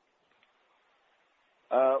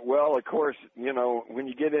 Well, of course, when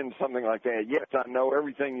you get into something like that, yes, I know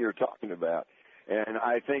everything you're talking about. And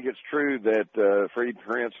I think it's true that Freddie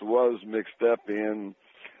Prinze was mixed up in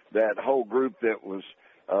that whole group that was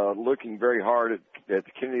looking very hard at the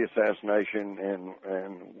Kennedy assassination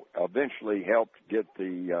and eventually helped get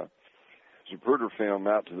the Zapruder film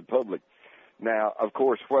out to the public. Now, of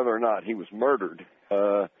course, whether or not he was murdered,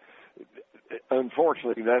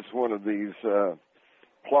 unfortunately, that's one of these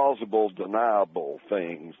plausible, deniable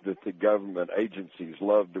things that the government agencies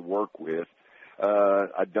love to work with.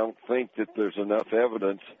 I don't think that there's enough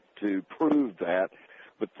evidence to prove that.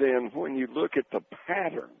 But then when you look at the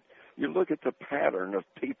pattern of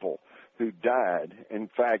people who died. In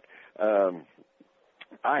fact,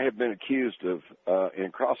 I have been accused of,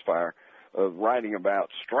 in Crossfire, of writing about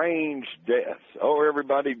strange deaths. Oh,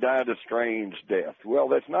 everybody died a strange death. Well,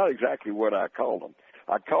 that's not exactly what I called them.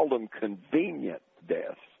 I called them convenient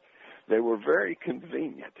deaths. They were very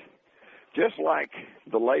convenient. Just like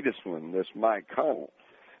the latest one, this Mike Connell,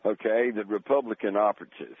 okay, the Republican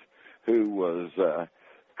operative, who was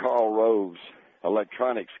Karl Rove's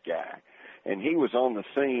electronics guy. And he was on the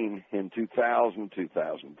scene in 2000,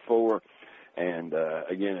 2004, and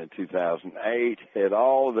again in 2008, at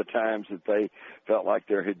all of the times that they felt like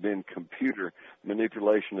there had been computer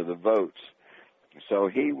manipulation of the votes. So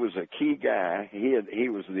he was a key guy. He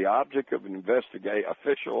was the object of an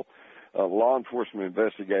official law enforcement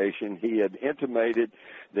investigation. He had intimated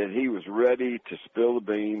that he was ready to spill the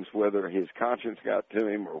beans, whether his conscience got to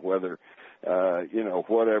him or whether,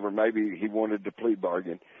 whatever. Maybe he wanted to plea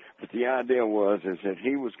bargain. But the idea was that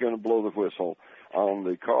he was going to blow the whistle on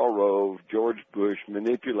the Karl Rove, George Bush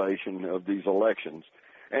manipulation of these elections.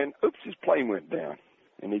 And, oops, his plane went down,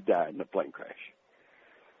 and he died in a plane crash.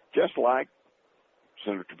 Just like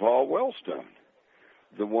Senator Paul Wellstone,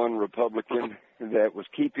 the one Republican that was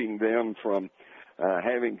keeping them from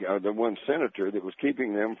the one senator that was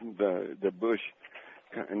keeping them from the Bush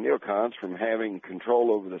neocons from having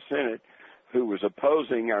control over the Senate, who was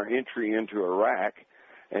opposing our entry into Iraq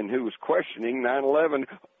and who was questioning 9/11.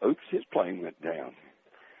 Oops, his plane went down.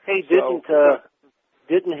 Hey,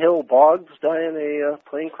 didn't Hale Boggs die in a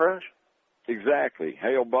plane crash? Exactly.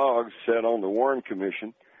 Hale Boggs sat on the Warren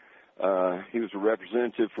Commission. He was a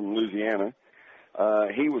representative from Louisiana.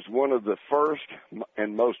 He was one of the first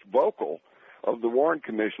and most vocal of the Warren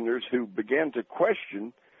commissioners who began to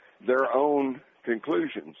question their own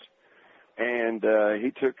conclusions. And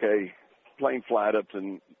he took a plane flight up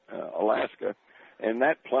to Alaska, and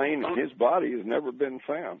that plane and his body has never been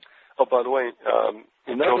found. Oh, by the way,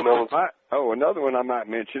 another one I might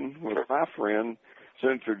mention was my friend,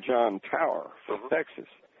 Senator John Tower from Texas,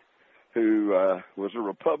 who was a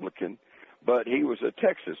Republican, but he was a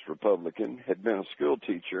Texas Republican, had been a school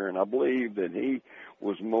teacher, and I believe that he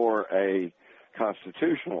was more a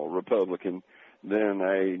constitutional Republican than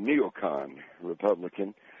a neocon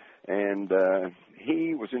Republican. And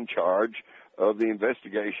he was in charge of the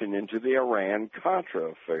investigation into the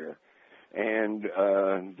Iran-Contra affair. And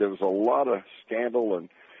there was a lot of scandal and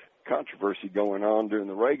controversy going on during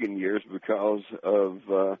the Reagan years because of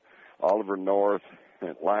Oliver North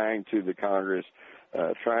lying to the Congress,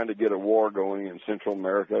 trying to get a war going in Central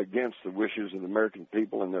America against the wishes of the American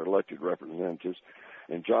people and their elected representatives.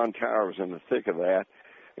 And John Tower was in the thick of that.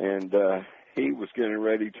 And he was getting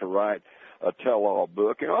ready to write a tell-all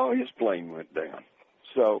book, and his plane went down.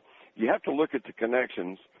 So you have to look at the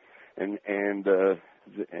connections and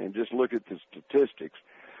just look at the statistics,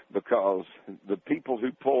 because the people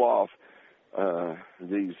who pull off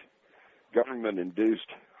these government-induced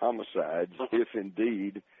homicides, if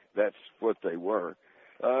indeed that's what they were,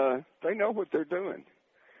 they know what they're doing.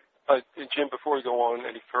 Jim, before we go on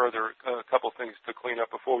any further, a couple of things to clean up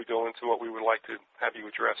before we go into what we would like to have you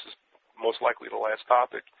address is most likely the last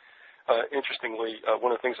topic. Interestingly,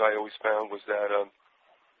 one of the things I always found was that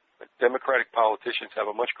Democratic politicians have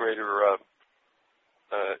a much greater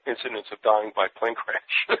incidence of dying by plane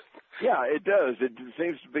crash. Yeah, it does. It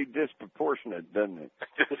seems to be disproportionate, doesn't it?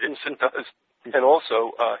 Yes, it does. And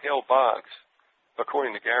also, Hale Boggs,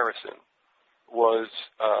 according to Garrison, was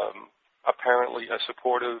apparently a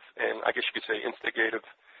supportive and I guess you could say instigative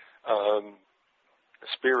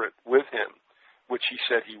spirit with him, which he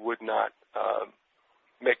said he would not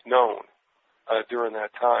make known during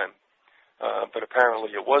that time. But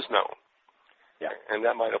apparently it was known. Yeah. And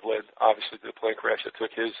that might have led, obviously, to the plane crash that took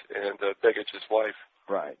his and Begich's life.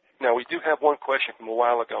 Right. Now, we do have one question from a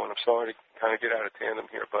while ago, and I'm sorry to kind of get out of tandem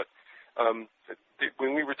here, but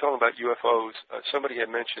when we were talking about UFOs, somebody had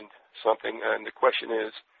mentioned something, and the question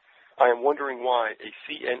is, I am wondering why a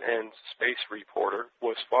CNN space reporter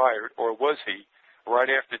was fired, or was he, right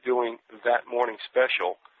after doing that morning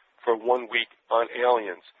special for 1 week on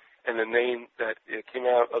aliens. And the name that came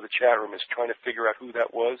out of the chat room is trying to figure out who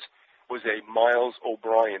that was a Miles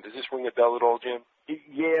O'Brien. Does this ring a bell at all, Jim?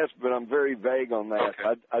 Yes, but I'm very vague on that.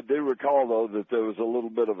 Okay. I do recall, though, that there was a little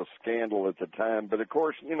bit of a scandal at the time. But, of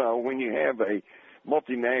course, when you have a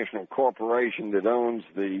multinational corporation that owns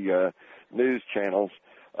the news channels,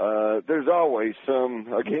 there's always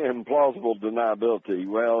some, again, plausible deniability.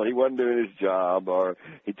 Well, he wasn't doing his job, or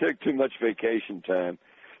he took too much vacation time.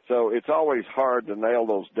 So it's always hard to nail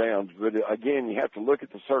those down. But, again, you have to look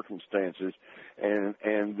at the circumstances and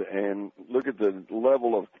look at the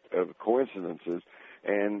level of coincidences.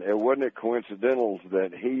 And wasn't it coincidental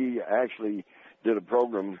that he actually did a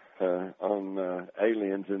program on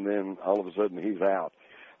aliens, and then all of a sudden he's out?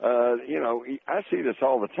 I see this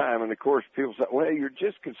all the time, and of course people say, well, you're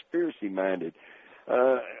just conspiracy-minded.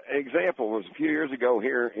 Example was a few years ago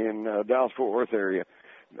here in Dallas-Fort Worth area.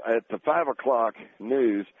 At the 5 o'clock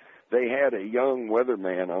news, they had a young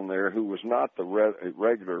weatherman on there who was not the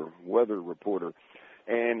regular weather reporter.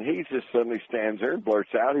 And he just suddenly stands there and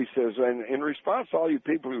blurts out, he says, and in response to all you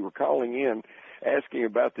people who were calling in asking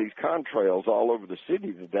about these contrails all over the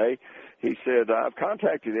city today, he said, I've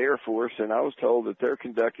contacted the Air Force and I was told that they're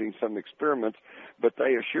conducting some experiments, but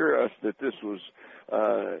they assure us that this was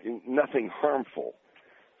nothing harmful.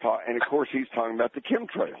 And, of course, he's talking about the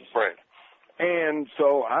chemtrails. Right. And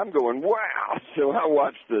so I'm going, wow. So I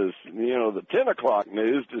watched this, the 10 o'clock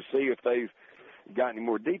news to see if they've got any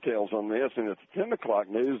more details on this. And at the 10 o'clock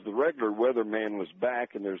news, the regular weatherman was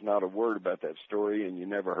back, and there's not a word about that story, and you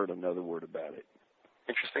never heard another word about it.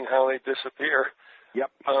 Interesting how they disappear. Yep.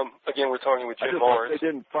 Again, we're talking with Jim I just Morris. hope they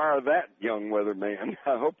didn't fire that young weatherman.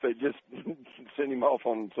 I hope they just sent him off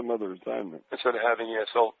on some other assignment. Instead of having 3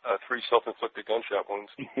 self-inflicted gunshot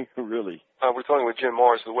wounds. Really. We're talking with Jim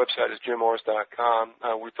Morris. The website is jimmorris.com.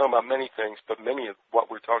 We're talking about many things, but many of what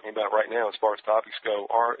we're talking about right now as far as topics go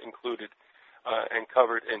are included and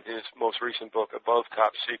covered in his most recent book, Above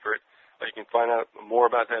Top Secret. You can find out more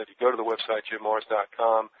about that if you go to the website,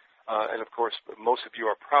 jimmorris.com. And, of course, most of you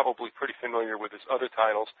are probably pretty familiar with his other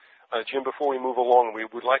titles. Jim, before we move along, we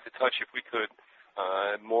would like to touch, if we could,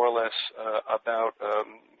 more or less about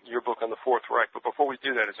your book on the Fourth Reich. But before we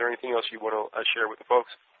do that, is there anything else you want to share with the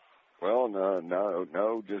folks? Well,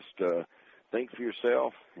 no. Just think for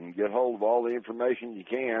yourself and get hold of all the information you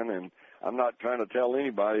can. And I'm not trying to tell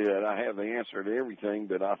anybody that I have the answer to everything,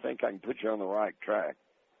 but I think I can put you on the right track.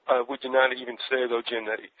 Would you not even say, though, Jim,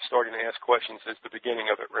 that starting to ask questions is the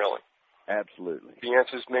beginning of it, really? Absolutely. The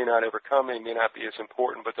answers may not ever come. They may not be as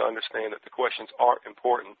important, but to understand that the questions are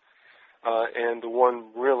important. And the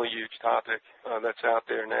one really huge topic that's out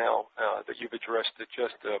there now that you've addressed it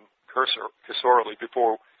just cursorily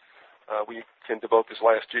before we can devote this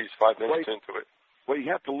last 5 minutes into it. Well,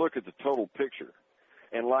 you have to look at the total picture.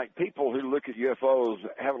 And like people who look at UFOs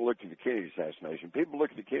haven't looked at the Kennedy assassination. People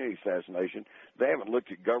look at the Kennedy assassination, they haven't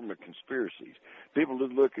looked at government conspiracies. People who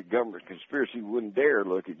look at government conspiracy wouldn't dare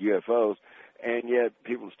look at UFOs, and yet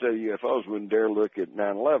people who study UFOs wouldn't dare look at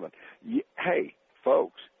 9/11. Hey,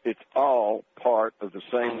 folks, it's all part of the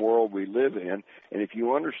same world we live in, and if you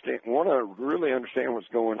want to really understand what's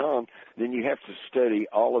going on, then you have to study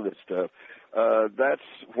all of this stuff. That's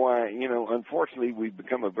why, unfortunately, we've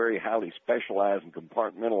become a very highly specialized and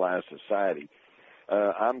compartmentalized society.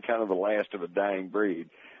 I'm kind of the last of a dying breed.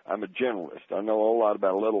 I'm a generalist. I know a whole lot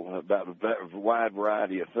about a wide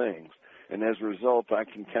variety of things. And as a result, I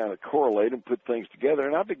can kind of correlate and put things together,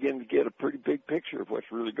 and I begin to get a pretty big picture of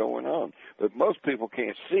what's really going on. But most people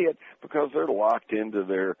can't see it because they're locked into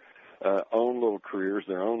their own little careers,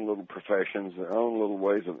 their own little professions, their own little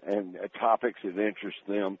ways and topics that interest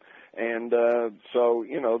them. And so,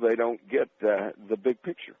 they don't get the big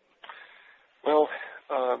picture. Well,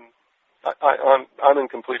 I'm in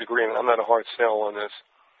complete agreement. I'm not a hard sell on this.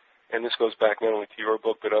 And this goes back not only to your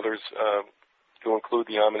book, but others to include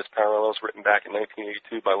the ominous parallels written back in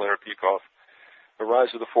 1982 by Leonard Peikoff. The Rise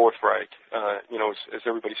of the Fourth Reich. As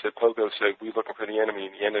everybody said, Pogo said, we're looking for the enemy,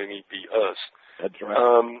 and the enemy be us. That's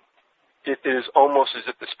right. It is almost as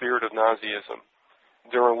if the spirit of Nazism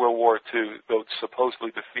during World War II, though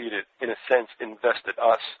supposedly defeated, in a sense invested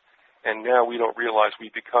us, and now we don't realize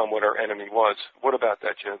we become what our enemy was. What about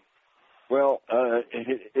that, Jim? Well,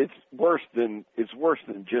 it's worse than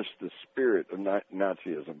just the spirit of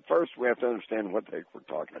Nazism. First, we have to understand what the heck we're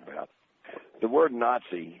talking about. The word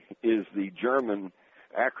Nazi is the German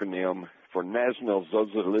acronym for National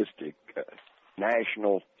Sozialistic,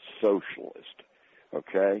 National Socialist.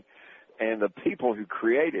 Okay? And the people who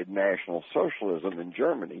created National Socialism in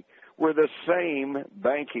Germany were the same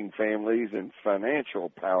banking families and financial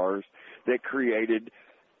powers that created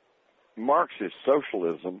Marxist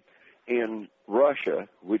socialism in Russia,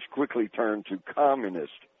 which quickly turned to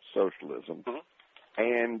communist socialism. Mm-hmm.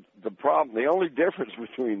 And the only difference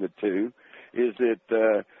between the two is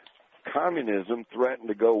that communism threatened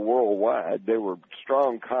to go worldwide. There were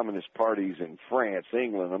strong communist parties in France,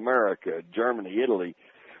 England, America, Germany, Italy.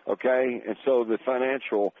 Okay, and so the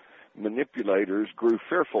financial manipulators grew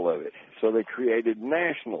fearful of it. So they created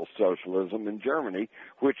National Socialism in Germany,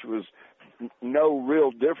 which was no real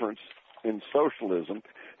difference in socialism,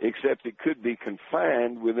 except it could be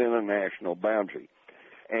confined within a national boundary.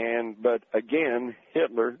 But again,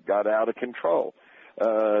 Hitler got out of control.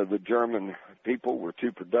 The German people were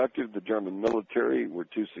too productive. The German military were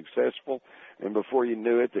too successful. And before you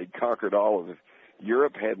knew it, they'd conquered all of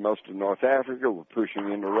Europe, had most of North Africa, were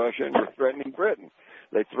pushing into Russia, and were threatening Britain.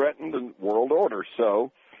 They threatened the world order.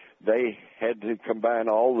 So they had to combine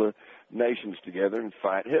all the nations together and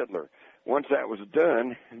fight Hitler. Once that was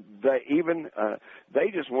done,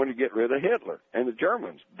 they just wanted to get rid of Hitler. And the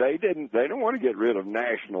Germans, they don't want to get rid of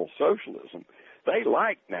National Socialism. They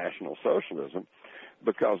like National Socialism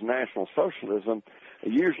because National Socialism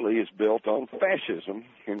usually is built on fascism.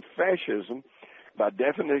 And fascism, by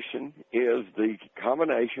definition, is the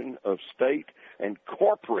combination of state and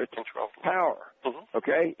corporate power. Mm-hmm.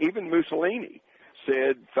 Okay? Even Mussolini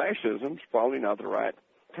said fascism's probably not the right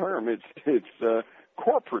term. It's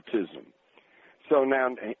corporatism. So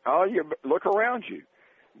now, look around you.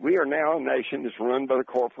 We are now a nation that's run by the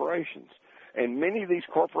corporations. And many of these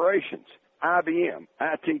corporations, IBM,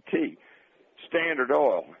 ITT, Standard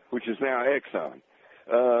Oil, which is now Exxon,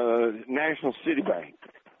 National City Bank,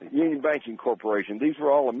 Union Banking Corporation, these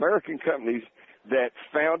were all American companies that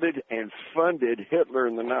founded and funded Hitler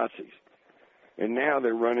and the Nazis. And now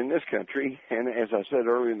they're running this country. And as I said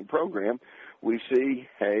earlier in the program, we see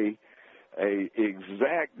a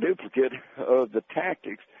exact duplicate of the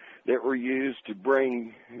tactics that were used to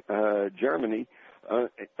bring Germany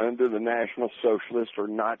under the National Socialist or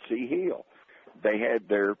Nazi heel. They had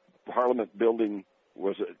their parliament building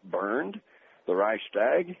was burned, the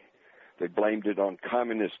Reichstag. They blamed it on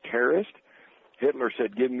communist terrorists. Hitler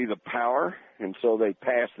said, "Give me the power," and so they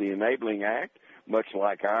passed the Enabling Act, much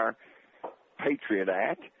like our Patriot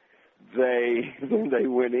Act. They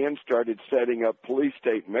went in, started setting up police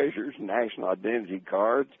state measures, national identity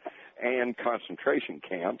cards, and concentration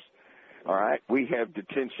camps. All right, we have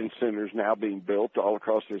detention centers now being built all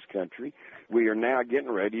across this country. We are now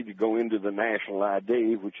getting ready to go into the national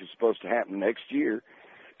ID, which is supposed to happen next year.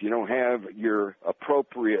 If you don't have your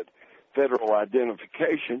appropriate federal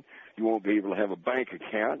identification, you won't be able to have a bank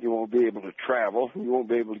account. You won't be able to travel. You won't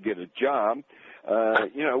be able to get a job.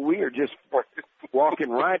 We are just walking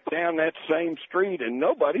right down that same street, and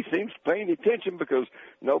nobody seems to pay any attention because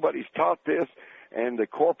nobody's taught this, and the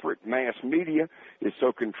corporate mass media is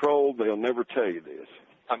so controlled they'll never tell you this.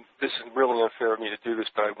 This is really unfair of me to do this,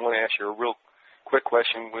 but I want to ask you a real quick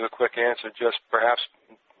question with a quick answer, just perhaps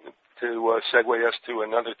to segue us to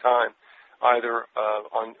another time, either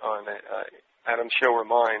on Adam's show or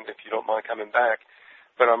mine, if you don't mind coming back.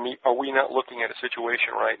 But are we not looking at a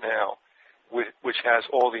situation right now which has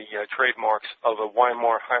all the trademarks of a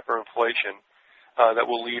Weimar hyperinflation that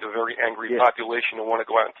will lead a very angry population to want to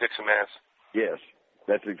go out and kick some ass? Yes,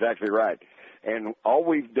 that's exactly right. And all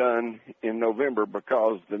we've done in November,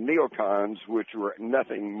 because the neocons, which were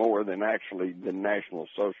nothing more than actually the National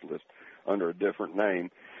Socialists under a different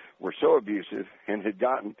name, were so abusive and had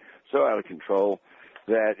gotten so out of control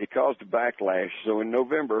that it caused a backlash. So in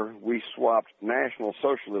November, we swapped National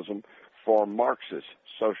Socialism for Marxist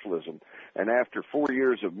socialism. And after 4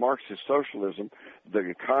 years of Marxist socialism, the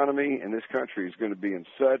economy in this country is going to be in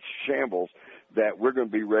such shambles that we're going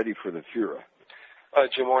to be ready for the Fuhrer.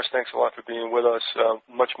 Jim Morris, thanks a lot for being with us.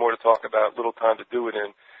 Much more to talk about, little time to do it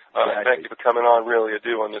in. Thank you for coming on, really, I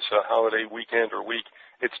do, on this holiday weekend or week.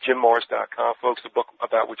 It's jimmorris.com, folks. The book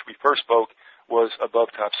about which we first spoke was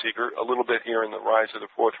Above Top Secret, a little bit here in the Rise of the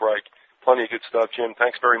Fourth Reich. Plenty of good stuff. Jim,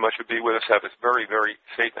 thanks very much for being with us. Have a very, very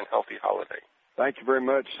safe and healthy holiday. Thank you very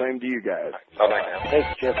much. Same to you guys. Bye-bye now.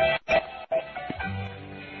 Thanks, Jim.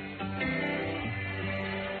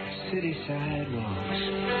 City sidewalks,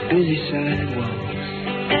 busy sidewalks,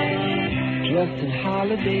 dressed in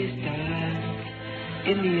holiday style.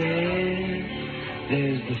 In the air,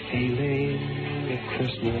 there's the feeling of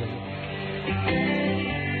Christmas.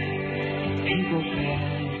 People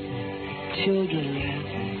pass, children laugh,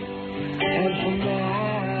 and for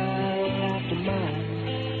mile after mile,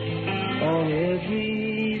 on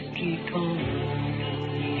every street corner,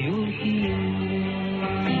 you'll hear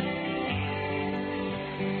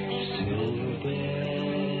silver bells,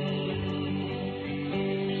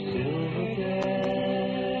 silver bells.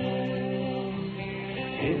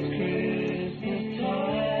 It's Christmas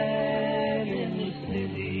time in the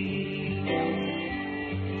city.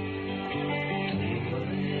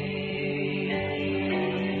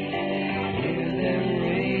 Hear them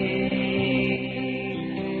ring.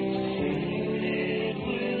 Soon it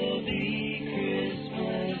will be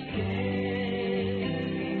Christmas Day.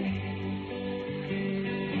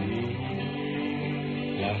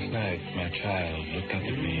 Last night, my child looked up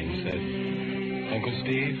at me and said, "Uncle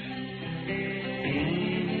Steve,"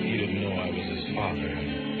 he didn't know I was his father.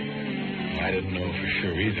 I didn't know for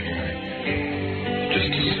sure either. I just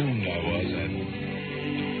assumed I was. I'd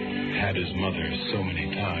had his mother so many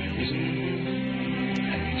times and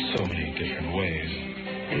in so many different ways.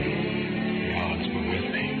 The odds were with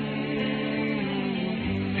me.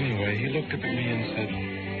 Anyway, he looked up at me and said,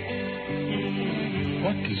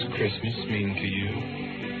 "What does Christmas mean to you?"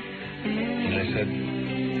 And I said,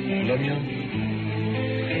 "Lemuel,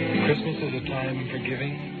 Christmas is a time for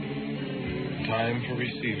giving, a time for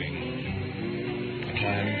receiving, a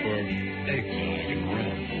time for eggnog and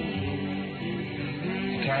rum,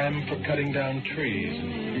 a time for cutting down trees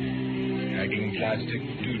and hanging plastic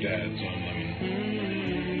doodads on them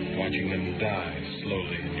and watching them die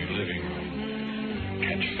slowly in your living room,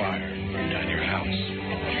 catch fire and burn down your house,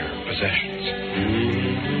 all your possessions.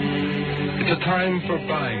 It's a time for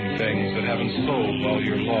buying things that haven't sold all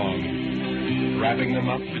year long, wrapping them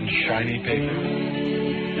up in shiny paper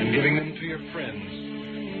and giving them to your friends.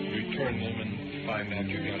 Return them and find out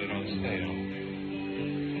you got it on sale.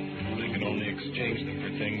 They can only exchange them for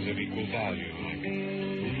things of equal value, like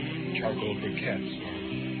charcoal briquettes or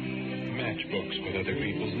matchbooks with other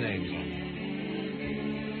people's names on them.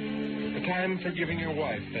 A time for giving your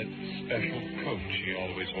wife that special coat she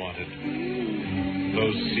always wanted.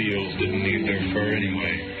 Those seals didn't need their fur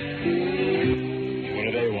anyway. What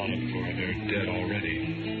do they want it for? They're dead already.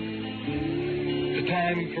 It's a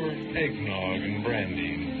time for eggnog and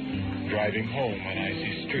brandy, and driving home on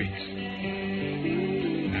icy streets,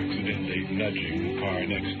 accidentally nudging the car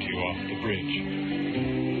next to you off the bridge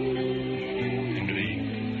into the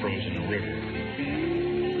frozen river,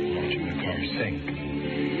 watching the car sink,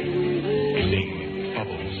 seeing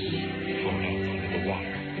bubbles float up under the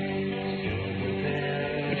water.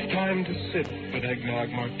 It's time to sip an eggnog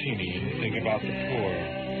martini and think about the poor,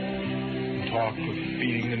 and talk of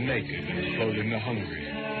feeding the naked and clothing the hungry.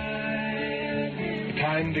 A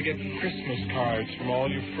time to get Christmas cards from all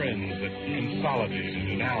your friends at Consolidated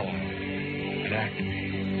and Allied and Acme.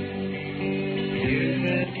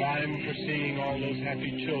 A time for seeing all those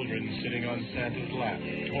happy children sitting on Santa's lap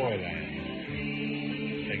in Toyland,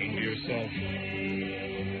 thinking to yourself,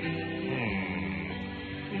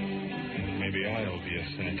 maybe I'll be a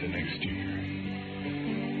Santa next year.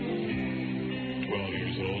 12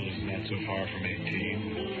 years old is not so far from 18.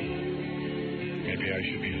 Maybe I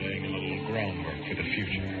should be laying a little groundwork for the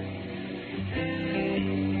future.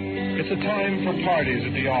 It's a time for parties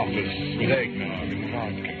at the office with eggnog and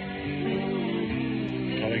vodka.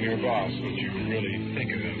 Telling your boss what you really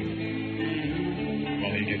think of him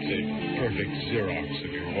while he gets a perfect Xerox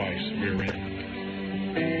of your wife's rear end.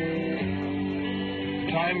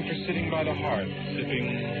 Time for sitting by the hearth, sipping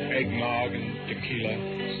eggnog and tequila,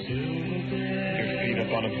 your feet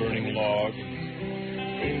up on a burning log,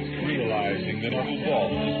 realizing that Uncle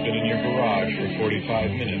Walt has been in your garage for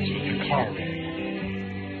 45 minutes with the car running.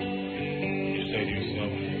 You say to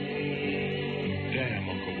yourself, damn,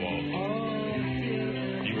 Uncle Walt,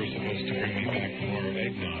 you were supposed to bring me back more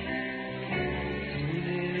eggnog.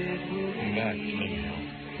 And that, Lemuel,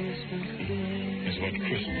 is what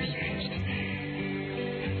Christmas means to me.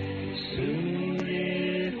 Soon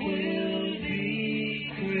it will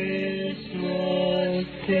be Christmas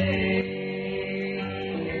Day.